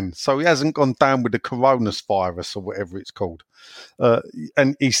Wuhan, so he hasn't gone down with the coronavirus or whatever it's called.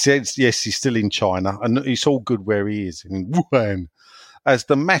 And he says, yes, he's still in China, and it's all good where he is, in Wuhan. As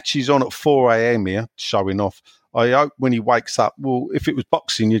the match is on at 4 a.m. here, showing off, I hope when he wakes up, well, if it was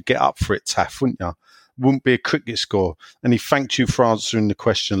boxing, you'd get up for it, Taff, wouldn't you? Wouldn't be a cricket score. And he thanked you for answering the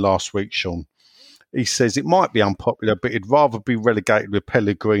question last week, Sean. He says it might be unpopular, but he'd rather be relegated with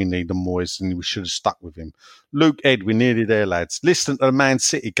Pellegrini than Moyes, and we should have stuck with him. Luke Edwin, nearly there, lads. Listen to the Man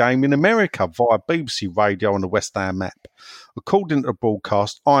City game in America via BBC Radio on the West Ham app. According to the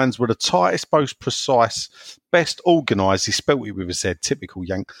broadcast, Irons were the tightest, most precise, best organised, he spelt it with a Z, typical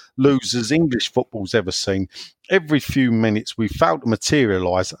Yank, losers English football's ever seen. Every few minutes we failed to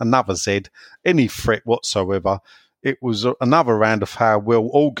materialise another Z, any threat whatsoever. It was another round of how well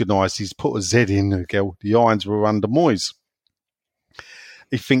organised he's put a Z in the Irons were under Moyes.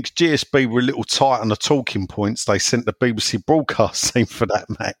 He thinks GSB were a little tight on the talking points they sent the BBC broadcast team for that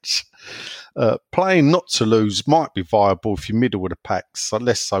match. Playing not to lose might be viable if you're middle of the pack, so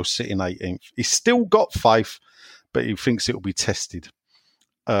less so sitting 18th. He's still got faith, but he thinks it will be tested.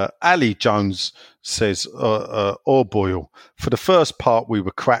 Ali Jones says, Boyle, for the first part, we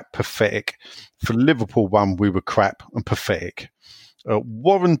were crap, pathetic. For the Liverpool one, we were crap and pathetic.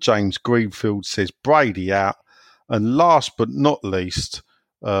 Warren James Greenfield says, Brady out. And last but not least,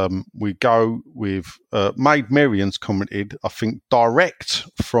 we go with Maid Marian's commented, I think, direct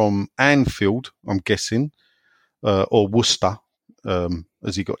from Anfield, I'm guessing, or Worcester,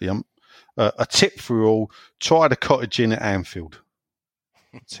 as he got the ump. A tip for you all, try the cottage inn at Anfield.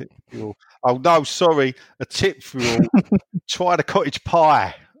 A tip for you all. Oh, no, sorry. A tip for you all, try the cottage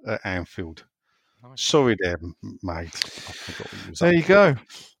pie at Anfield. Nice. Sorry there, mate. I forgot what you was there you go.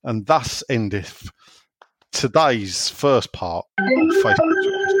 And thus endeth today's first part.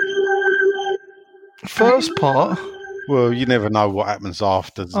 First part? Well, you never know what happens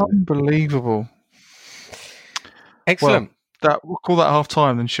after. Unbelievable. Excellent. Well, we'll call that half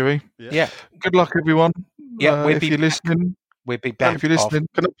time then, shall we? Yeah. Good luck, everyone. Yeah, if you're listening, we'll be back. If you're listening,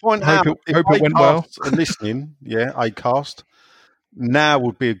 can I point out, hope it went well. Listening, Acast. Now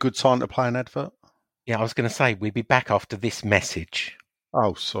would be a good time to play an advert. Yeah, I was going to say we'll be back after this message.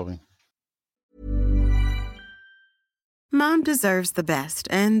 Oh, sorry. Mom deserves the best,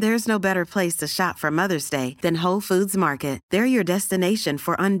 and there's no better place to shop for Mother's Day than Whole Foods Market. They're your destination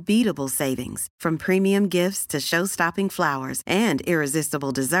for unbeatable savings, from premium gifts to show-stopping flowers and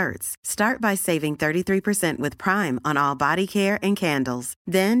irresistible desserts. Start by saving 33% with Prime on all body care and candles.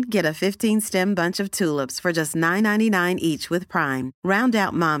 Then get a 15-stem bunch of tulips for just $9.99 each with Prime. Round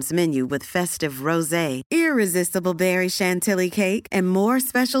out Mom's menu with festive rosé, irresistible berry chantilly cake, and more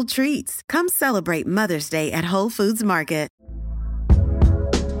special treats. Come celebrate Mother's Day at Whole Foods Market.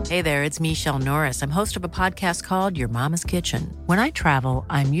 Hey there, it's Michelle Norris. I'm host of a podcast called Your Mama's Kitchen. When I travel,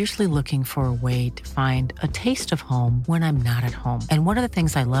 I'm usually looking for a way to find a taste of home when I'm not at home. And one of the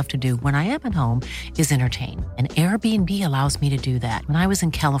things I love to do when I am at home is entertain. And Airbnb allows me to do that. When I was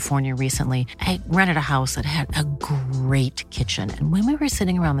in California recently, I rented a house that had a great kitchen. And when we were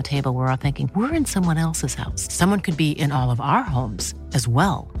sitting around the table, we're all thinking, we're in someone else's house. Someone could be in all of our homes as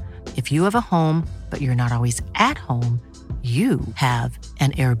well. If you have a home, but you're not always at home, you have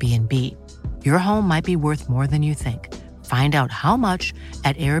an Airbnb. Your home might be worth more than you think. Find out how much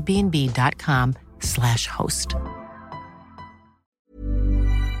at airbnb.com/host.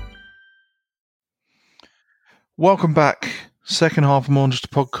 Welcome back. Second half of More Than Just a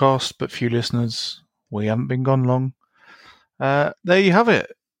Podcast, but few listeners. We haven't been gone long. There you have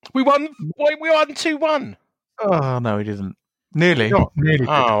it. We won 2-1. Oh, no, we didn't. Nearly. Nearly.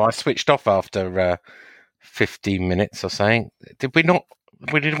 Oh, I switched off after 15 minutes or something. Did we not?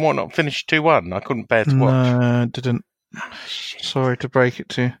 We didn't want to finish 2-1. I couldn't bear to watch. No, didn't. Oh, sorry to break it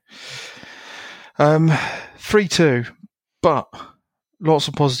to you. 3-2, but lots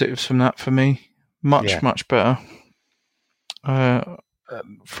of positives from that for me. Much better.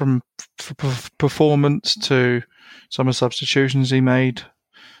 From performance to some of the substitutions he made.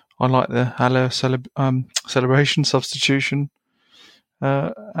 I like the Haller celebration substitution.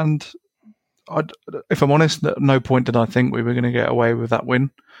 And if I'm honest, at no point did I think we were going to get away with that win.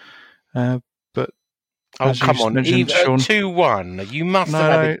 But come on, even 2-1, you must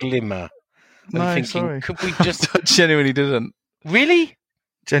have had a glimmer. Sorry. Could we just? I genuinely didn't. Really?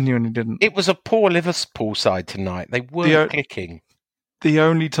 Genuinely didn't. It was a poor Liverpool side tonight. They weren't clicking. The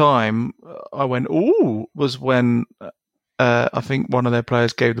only time I went, ooh, was when I think one of their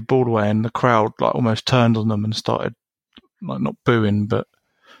players gave the ball away and the crowd almost turned on them and started not booing, but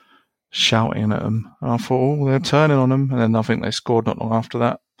shouting at them. And I thought, oh, they're turning on them. And then I think they scored not long after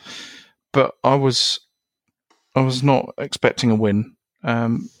that. But I was not expecting a win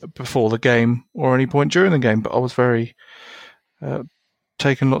before the game or any point during the game. But I was very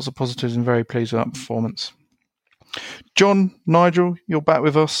taking lots of positives and very pleased with that performance. John, Nigel, you're back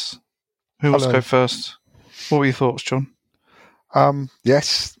with us. Who wants to go first? What were your thoughts, John?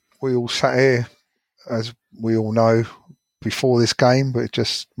 Yes, we all sat here, as we all know, before this game, but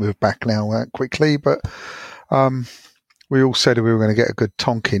we're back now quickly. But we all said we were going to get a good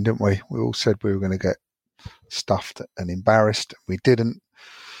tonking, didn't we? We all said we were going to get stuffed and embarrassed. We didn't.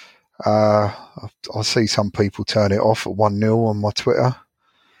 I see some people turn it off at 1-0 on my Twitter.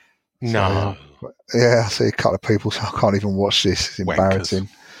 No. I see a couple of people, so I can't even watch this. It's embarrassing.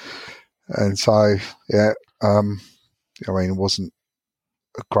 Wankers. And so, it wasn't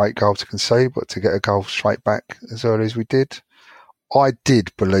a great goal to concede, but to get a goal straight back as early as we did. I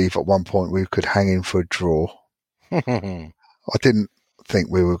did believe at one point we could hang in for a draw. I didn't think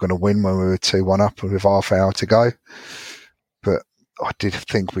we were going to win when we were 2-1 up with half hour to go, but I did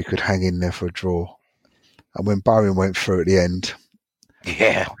think we could hang in there for a draw. And when Bowen went through at the end,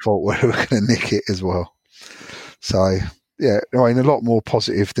 I thought we were going to nick it as well. So, yeah, I mean, a lot more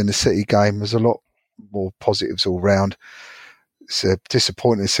positive than the City game. There's a lot more positives all round. It's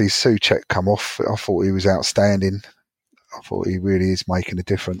disappointing to see Souček come off. I thought he was outstanding. I thought he really is making a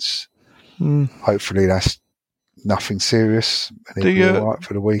difference. Hopefully that's nothing serious and he'll be all right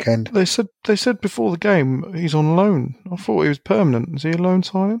for the weekend. They said before the game he's on loan. I thought he was permanent. Is he a loan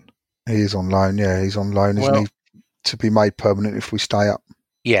signing? He is on loan, yeah. He's on loan, isn't he? To be made permanent if we stay up.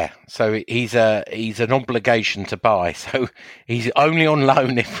 Yeah, so he's an obligation to buy. So he's only on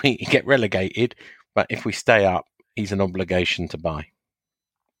loan if we get relegated, but if we stay up, he's an obligation to buy.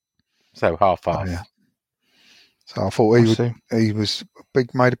 So half. Oh, yeah. So I thought he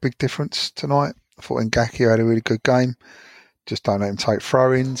made a big difference tonight. I thought Ngakia had a really good game. Just don't let him take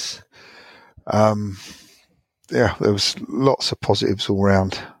throw-ins. There was lots of positives all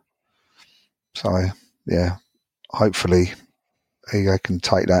round. So yeah, hopefully he can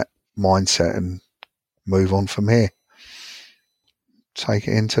take that mindset and move on from here. Take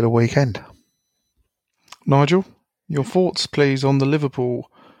it into the weekend. Nigel, your thoughts, please, on the Liverpool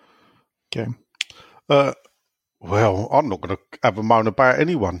game. Well, I'm not going to have a moan about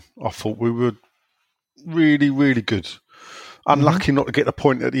anyone. I thought we were really, really good. Unlucky not to get the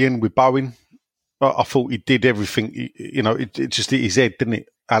point at the end with Bowen. I thought he did everything. It just hit his head, didn't it,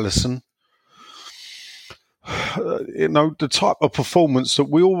 Alisson? The type of performance that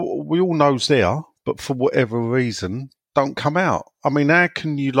we all know's there, but for whatever reason, don't come out. I mean, how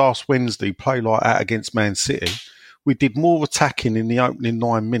can you last Wednesday play like that against Man City? We did more attacking in the opening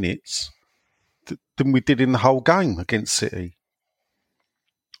 9 minutes than we did in the whole game against City.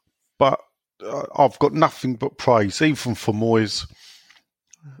 But I've got nothing but praise, even for Moyes.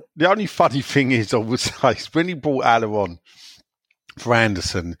 The only funny thing is, I would say, is when he brought Haller on for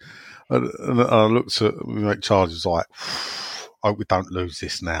Anderson, and I looked at Mick Chargers like, I hope we don't lose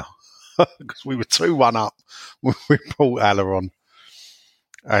this now. Because we were 2-1 up when we brought Haller on.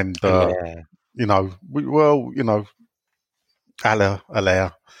 And, Haller,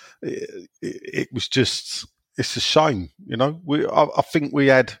 it was just, it's a shame, I think we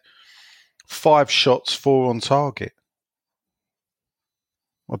had 5 shots, 4 on target.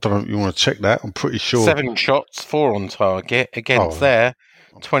 I don't know if you want to check that. I'm pretty sure. 7 shots, 4 on target. Against there,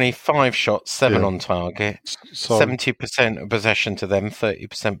 25 shots, 7 on target. So, 70% of possession to them,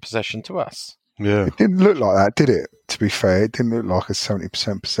 30% possession to us. Yeah. It didn't look like that, did it? To be fair, it didn't look like a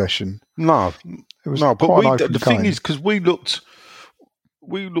 70% possession. No. It was no, quite but the thing is, because we looked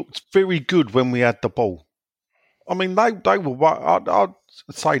very good when we had the ball. I mean, they were. I'd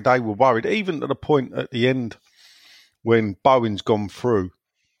say they were worried, even to the point at the end when Bowen's gone through.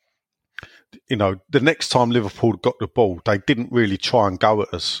 The next time Liverpool got the ball, they didn't really try and go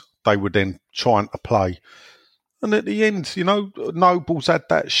at us. They were then trying to play. And at the end, Noble's had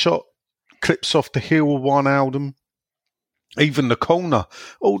that shot, clips off the heel of Wijnaldum. Even the corner.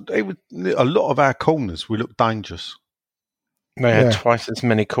 A lot of our corners, we looked dangerous. They had twice as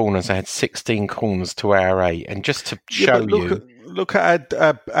many corners. They had 16 corners to our 8. And just to show look at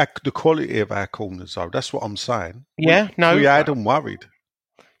the quality of our corners, though. That's what I'm saying. Yeah, we had them worried.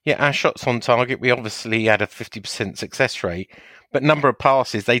 Yeah, our shots on target, we obviously had a 50% success rate. But number of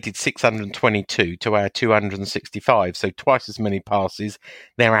passes, they did 622 to our 265. So twice as many passes.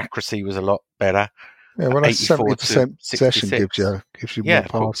 Their accuracy was a lot better. Yeah, well, that's 70% possession gives you more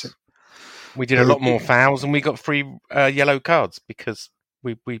passing. We did a lot more fouls and we got 3 yellow cards because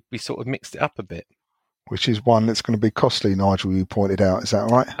we sort of mixed it up a bit. Which is one that's going to be costly, Nigel, you pointed out. Is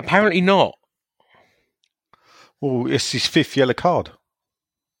that right? Apparently not. Well, it's his 5th yellow card.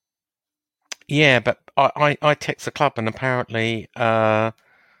 Yeah, but I text the club and apparently the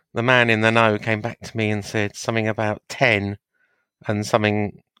man in the know came back to me and said something about 10 and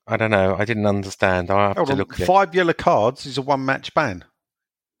something, I don't know, I didn't understand. I have to look at it. 5 yellow cards is a 1-match ban.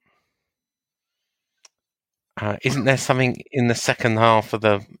 Isn't there something in the second half of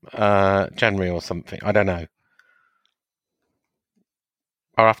the January or something? I don't know.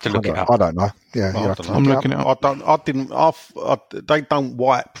 I'll have to look it up. I don't know. Yeah, I'm looking it up. They don't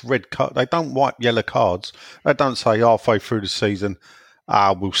wipe red card. They don't wipe yellow cards. They don't say halfway through the season,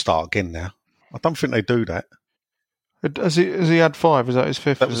 we'll start again now. I don't think they do that. Has he had 5? Is that his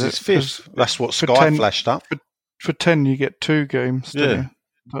 5th? That was his 5th. That's what Sky flashed up. For 10, you get 2 games. Yeah,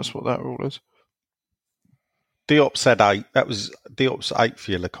 that's what that rule is. Diop's had 8. That was Diop's 8th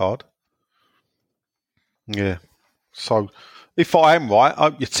yellow card. Yeah. So, if I am right, I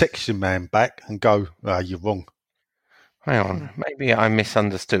hope you text your man back and go, you're wrong. Hang on. Maybe I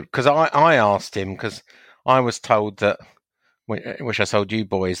misunderstood. Because I asked him, because I was told that, which I told you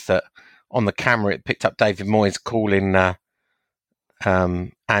boys, that on the camera it picked up David Moyes calling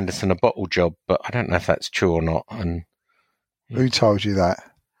Anderson a bottle job, but I don't know if that's true or not. And Who told you that?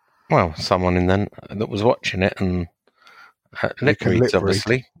 Well, someone in then that was watching it and lip reads,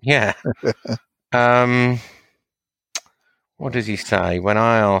 obviously. Yeah. What does he say? When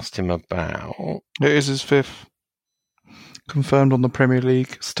I asked him about... It is his 5th. Confirmed on the Premier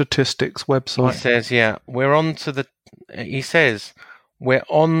League statistics website. He says, we're on to the... He says, we're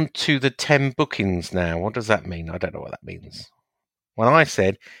on to the 10 bookings now. What does that mean? I don't know what that means. When I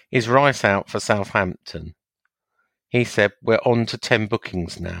said, is Rice out for Southampton? He said, we're on to 10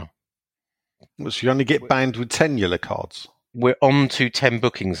 bookings now. So you only get banned with 10 yellow cards? We're on to 10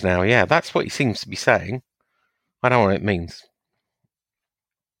 bookings now. Yeah, that's what he seems to be saying. I don't know what it means.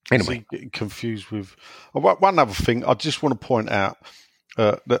 Anyway. Getting confused with... One other thing, I just want to point out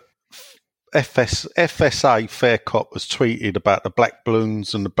that FSA Fair Cop has tweeted about the black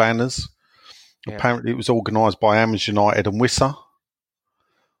balloons and the banners. Yeah. Apparently it was organised by Amiens United and Wissa.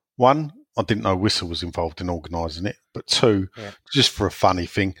 1, I didn't know Wissa was involved in organising it. But 2, just for a funny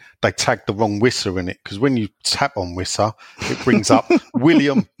thing, they tagged the wrong Wissa in it, because when you tap on Wissa, it brings up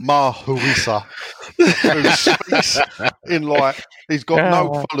William Mahuisa, who speaks in like, he's got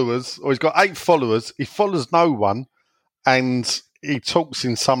no followers, or he's got 8 followers, he follows no one, and he talks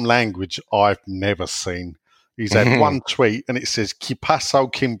in some language I've never seen. He's had one tweet, and it says, "Que paso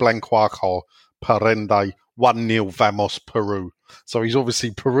Kim Blancuaco, Parende, 1-0 Vamos Peru." So he's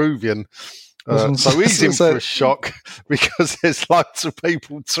obviously Peruvian. So he's in for a shock, because there's loads of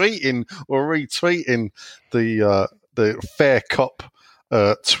people tweeting or retweeting the Fair Cop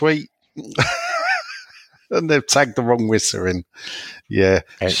tweet. And they've tagged the wrong Wissa in. Yeah,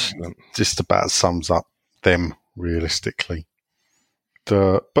 excellent. Just about sums up them realistically.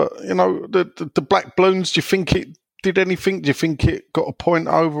 But you know, the black balloons. Do you think it did anything? Do you think it got a point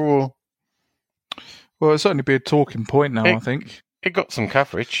over? Or well, it'll certainly be a talking point now. I think it got some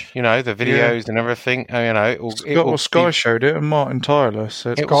coverage. You know, the videos and everything. You know, Sky showed it and Martin Tyler.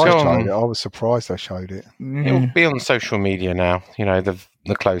 So Sky showed it. I was surprised they showed it. It'll be on social media now. You know, the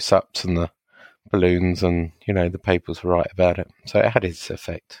close-ups and the balloons, and you know, the papers were right about it, so it had its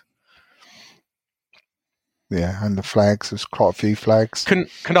effect. Yeah, and the flags, there's quite a few flags. Can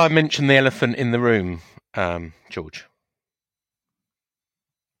I mention the elephant in the room, George?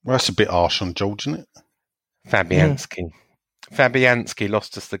 Well, that's a bit harsh on George, isn't it? Fabianski. Yeah. Fabianski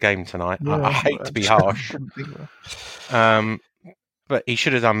lost us the game tonight. Yeah, I hate to be harsh, but he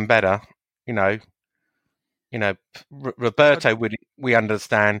should have done better. You know, Roberto we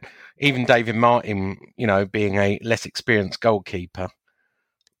understand. Even David Martin, you know, being a less experienced goalkeeper,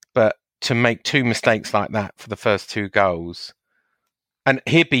 but to make 2 mistakes like that for the first 2 goals, and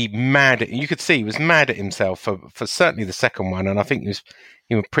he'd be mad. You could see he was mad at himself for certainly the second one, and I think he was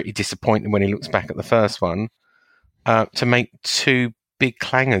pretty disappointed when he looks back at the first one, to make 2 big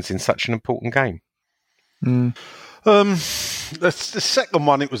clangers in such an important game. The second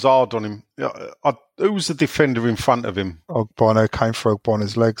one, it was hard on him. Who was the defender in front of him? Ogbono came for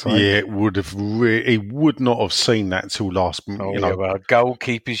Ogbono's legs. Right? Yeah, it would have. He would not have seen that until last minute. Oh, you know, well,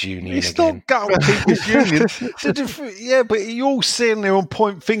 goalkeepers union. It's again. Not goalkeepers union. Yeah, but you're all sitting there and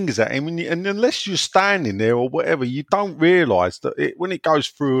pointing fingers at him, and unless you're standing there or whatever, you don't realise that when it goes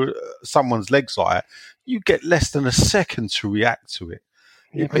through someone's legs like that, you get less than a second to react to it.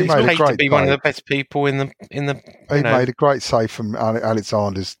 Yeah, but he's paid to be one of the best people in the. He made a great save from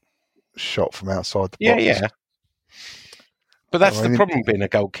Alexander's shot from outside the box. Yeah. But that's the problem being a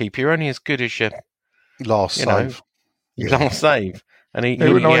goalkeeper. You're only as good as your last save. Last save, and he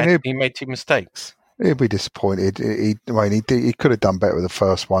made 2 mistakes. He'll be disappointed. He could have done better with the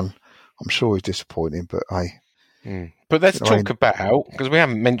first one. I'm sure he's disappointed, but hey. But let's talk about, because we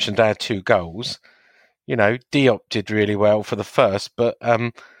haven't mentioned our 2 goals. You know, Diop did really well for the first, but,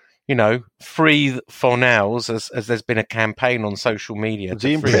 you know, free Fornals, as there's been a campaign on social media. Was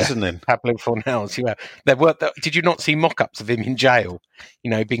he in prison then? Pablo Fornals. Did you not see mock-ups of him in jail, you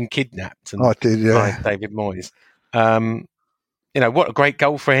know, being kidnapped? I did, yeah. By David Moyes. You know, what a great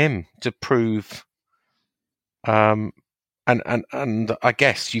goal for him to prove. And I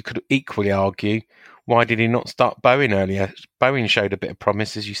guess you could equally argue, why did he not start Bowen earlier? Bowen showed a bit of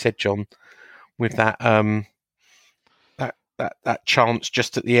promise, as you said, John, with that that chance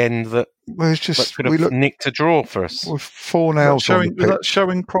just at the end that could have nicked a draw for us. With 4 nails on the pitch. Was that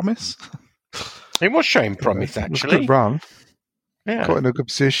showing promise? It was showing promise, actually. Good run. Yeah. Got in a good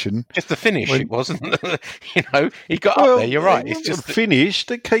position. Just the finish, it wasn't. You know, he got up there, you're right. It's just finished.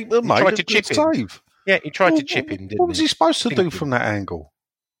 The keeper made a good save. Yeah, he tried to chip him, didn't he? What was he supposed to do from that angle?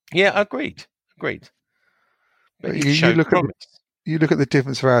 Yeah, agreed. But you look at the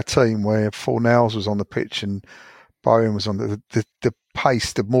difference of our team, where Fornals was on the pitch and Bowen was on the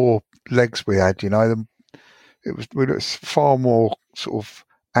pace. The more legs we had, you know, we looked far more sort of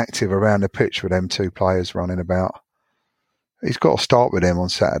active around the pitch with them two players running about. He's got to start with them on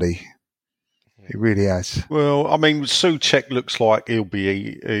Saturday. He really has. Well, I mean, Souček looks like he'll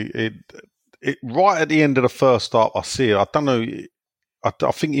be right at the end of the first half. I see it. I don't know.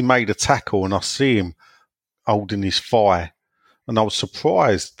 I think he made a tackle, and I see him holding his thigh. And I was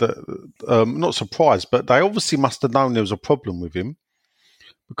surprised that, not surprised, but they obviously must have known there was a problem with him,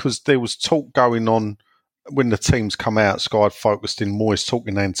 because there was talk going on when the teams come out. Sky had focused in Moyes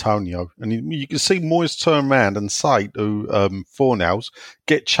talking to Antonio, and you can see Moyes turn around and say to Fornals,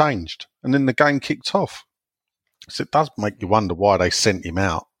 "Get changed," and then the game kicked off. So it does make you wonder why they sent him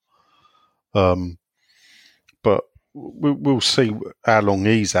out. But we'll see how long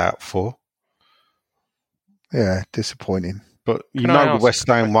he's out for. Yeah, disappointing. But the West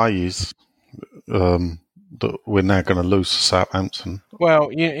Ham way is that we're now going to lose to Southampton.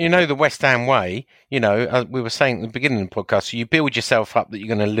 Well, you know the West Ham way. As we were saying at the beginning of the podcast, so you build yourself up that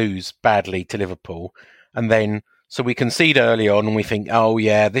you're going to lose badly to Liverpool, and then so we concede early on, and we think, oh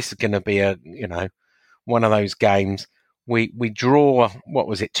yeah, this is going to be one of those games. We draw. What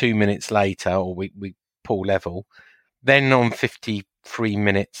was it? 2 minutes later, or we pull level. Then on 53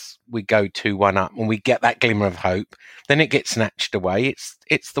 minutes, we go 2-1 up, and we get that glimmer of hope. Then it gets snatched away.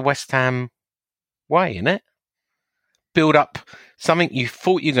 It's the West Ham way, isn't it? Build up something you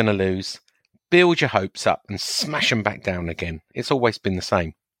thought you're going to lose, build your hopes up, and smash them back down again. It's always been the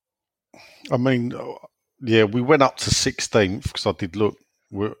same. I mean, yeah, we went up to 16th because I did look.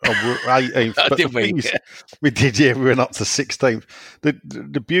 We're 18th. But did we? We did, yeah. We went up to 16th.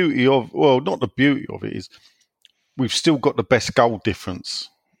 The beauty of, well, not the beauty of it is, we've still got the best goal difference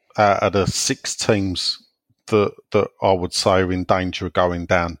out of the 6 teams that I would say are in danger of going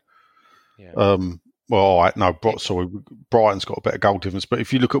down. Yeah. Well, all right, no, Brighton's got a better goal difference. But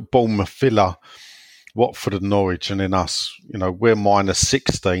if you look at Bournemouth, Villa, Watford and Norwich, and then us, we're minus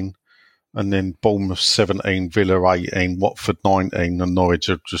 16, and then Bournemouth 17, Villa 18, Watford 19, and Norwich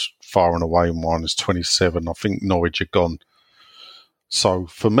are just far and away minus 27. I think Norwich are gone. So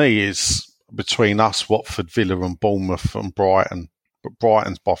for me, it's between us, Watford, Villa, and Bournemouth and Brighton. But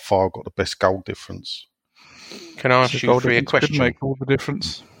Brighton's by far got the best goal difference. Can I ask you a question? Could make all the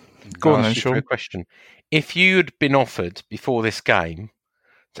difference. Go on then, Sean. A question. If you'd been offered before this game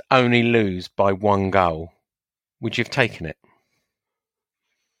to only lose by 1 goal, would you have taken it?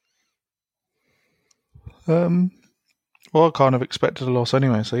 Well, I kind of expected a loss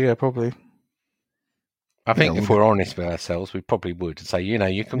anyway, so yeah, probably. I think if we're honest with ourselves, we probably would say, you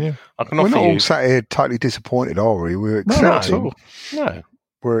can. Yeah. I can we're offer not you. all sat here totally disappointed, are we? We're accepting. No.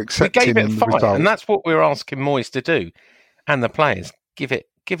 We're accepting. We gave it a fight, result. and that's what we're asking Moyes to do, and the players give it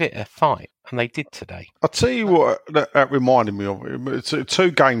a fight, and they did today. I'll tell you what that reminded me of.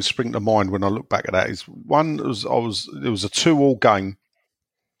 2 games spring to mind when I look back at that. Is one it was a 2-2 game.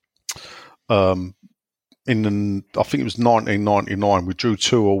 I think it was 1999. We drew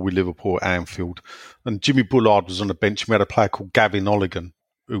 2-2 with Liverpool at Anfield, and Jimmy Bullard was on the bench. We had a player called Gavin Olligan,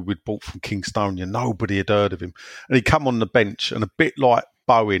 who we'd bought from Kingstonia. Nobody had heard of him, and he come on the bench, and a bit like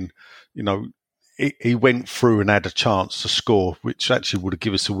Bowen, he went through and had a chance to score, which actually would have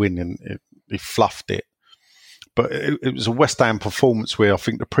given us a win, and he fluffed it. But it was a West Ham performance where I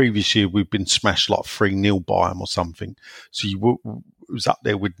think the previous year we'd been smashed like 3-0 by them or something. So it was up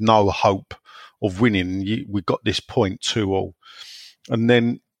there with no hope of winning. We got this point 2-2. And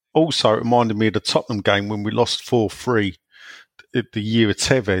then also it reminded me of the Tottenham game when we lost 4-3 at the year of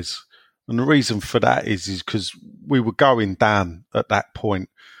Tevez. And the reason for that is because we were going down at that point.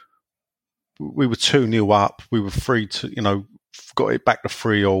 We were 2-0 up. We were free to, got it back to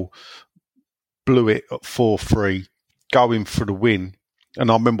 3-3, blew it at 4-3, going for the win.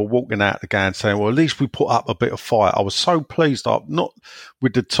 And I remember walking out the game saying, well, at least we put up a bit of fight. I was so pleased, not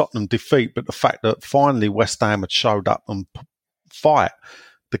with the Tottenham defeat, but the fact that finally West Ham had showed up and fight.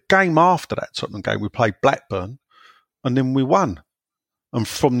 The game after that Tottenham game, we played Blackburn, and then we won. And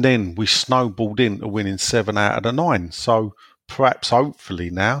from then, we snowballed into winning 7 out of the 9. So perhaps, hopefully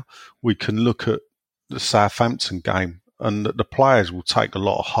now, we can look at the Southampton game and that the players will take a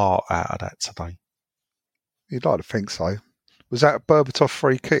lot of heart out of that today. You'd like to think so. Was that a Berbatov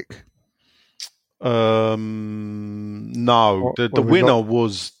free kick? No. The winner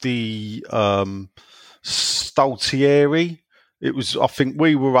was the Stoltieri. It was, I think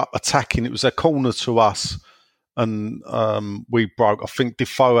we were up attacking. It was a corner to us. And we broke. I think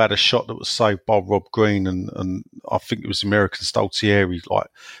Defoe had a shot that was saved by Rob Green, and I think it was American Stoltieri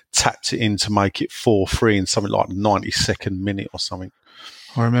tapped it in to make it 4-3 in something like the 92nd minute or something.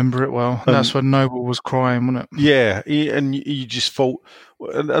 I remember it well. That's when Noble was crying, wasn't it? Yeah, and you just thought,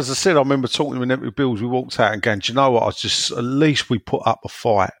 as I said, I remember talking to Network Bills. We walked out and going, do you know what? At least we put up a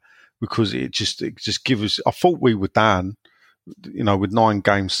fight, because it just gives us. I thought we were done, with 9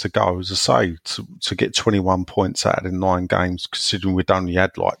 games to go. As I say, to get 21 points out of the 9 games, considering we'd only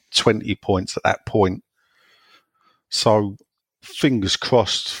had like 20 points at that point. So fingers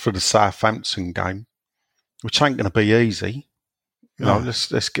crossed for the Southampton game, which ain't going to be easy.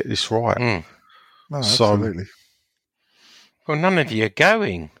 Let's get this right. No, absolutely. Well, none of you are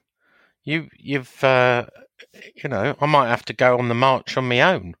going. You've I might have to go on the march on my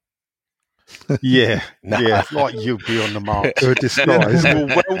own. Yeah, No. yeah, like you'll be on the march. To a disguise.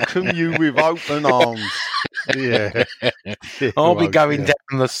 We'll welcome you with open arms. Yeah. I'll be going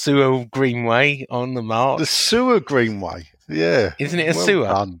down the Sewer Greenway on the march. The Sewer Greenway. Yeah. Isn't it a sewer?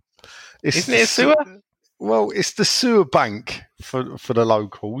 Done. Isn't it a sewer? Well, it's the sewer bank for the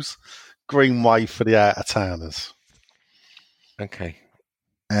locals, Greenway for the out-of-towners. Okay.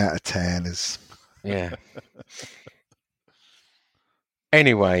 Out-of-towners. Yeah.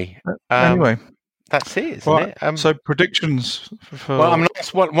 Anyway, that's it, isn't Right, it? so predictions for... Well, I'm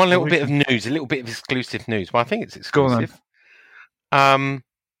not one little bit of news, a little bit of exclusive news. Well, I think it's exclusive.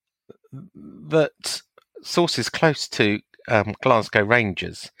 That sources close to Glasgow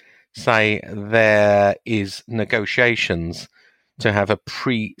Rangers say there is negotiations to have a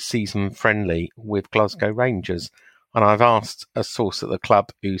pre-season friendly with Glasgow Rangers, and I've asked a source at the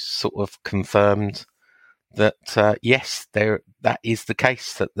club who sort of confirmed that yes, that is the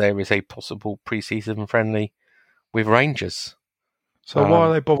case, that there is a possible pre-season friendly with Rangers. So why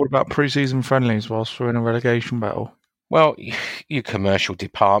are they bothered about pre-season friendlies whilst we're in a relegation battle? Well, your commercial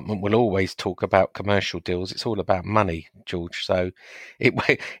department will always talk about commercial deals. It's all about money, George. So it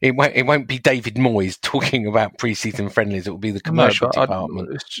won't be David Moyes talking about pre-season friendlies. It will be the commercial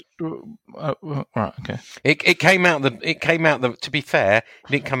department. Right, okay. It came out to be fair, it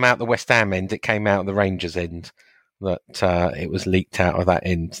didn't come out the West Ham end. It came out the Rangers end. That it was leaked out of that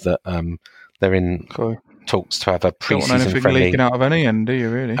end that they're in talks to have a pre-season don't want anything friendly. leaking out of any end, do you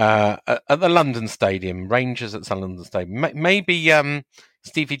really? At the London Stadium, Rangers at the London Stadium. Maybe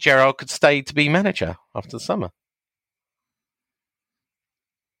Stevie Gerrard could stay to be manager after the summer.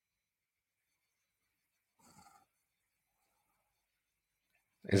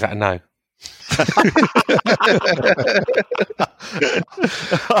 Is that a no?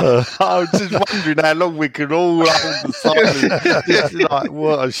 I was just wondering how long we could all hold the silence. It's like,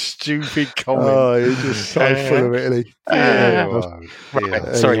 what a stupid comment. Oh, you're just so full of it, Italy.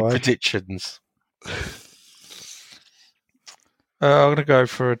 Right. Sorry, predictions. I'm going to go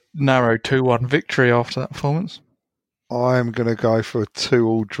for a narrow 2-1 victory after that performance. I'm going to go for a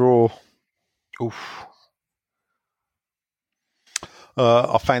 2-2 draw. Oof.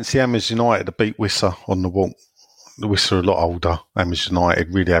 I fancy Hammers United to beat Wissa on the walk. The Wissa are a lot older. Hammers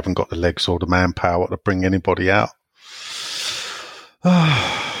United really haven't got the legs or the manpower to bring anybody out.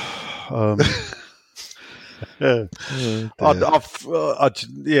 I'll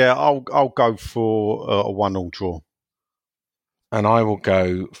go for a 1-1 draw. And I will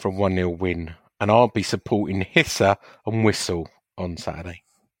go for a 1-0 win. And I'll be supporting Hissa and Whistle on Saturday.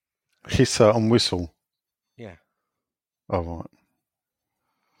 Hissa and Whistle? Yeah. All right.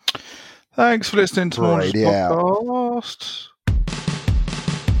 Thanks for listening to Morning's podcast.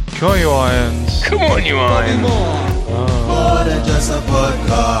 Come on, you Irons. Come on, you Irons. More than just a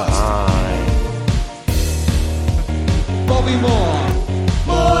podcast. Bobby Moore.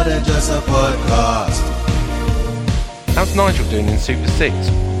 More than just a podcast. How's Nigel doing in Super 6?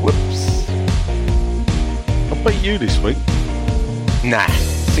 Whoops. I beat you this week. Nah,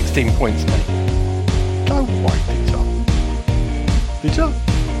 16 points, mate. Go away, Peter. Did you?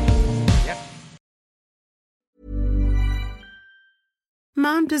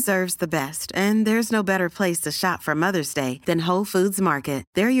 Mom deserves the best, and there's no better place to shop for Mother's Day than Whole Foods Market.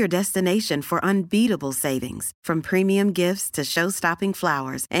 They're your destination for unbeatable savings, from premium gifts to show-stopping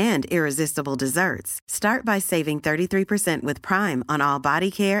flowers and irresistible desserts. Start by saving 33% with Prime on all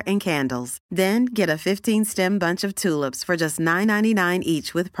body care and candles. Then get a 15-stem bunch of tulips for just $9.99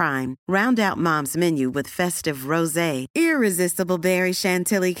 each with Prime. Round out Mom's menu with festive rosé, irresistible berry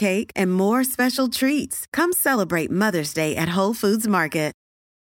chantilly cake, and more special treats. Come celebrate Mother's Day at Whole Foods Market.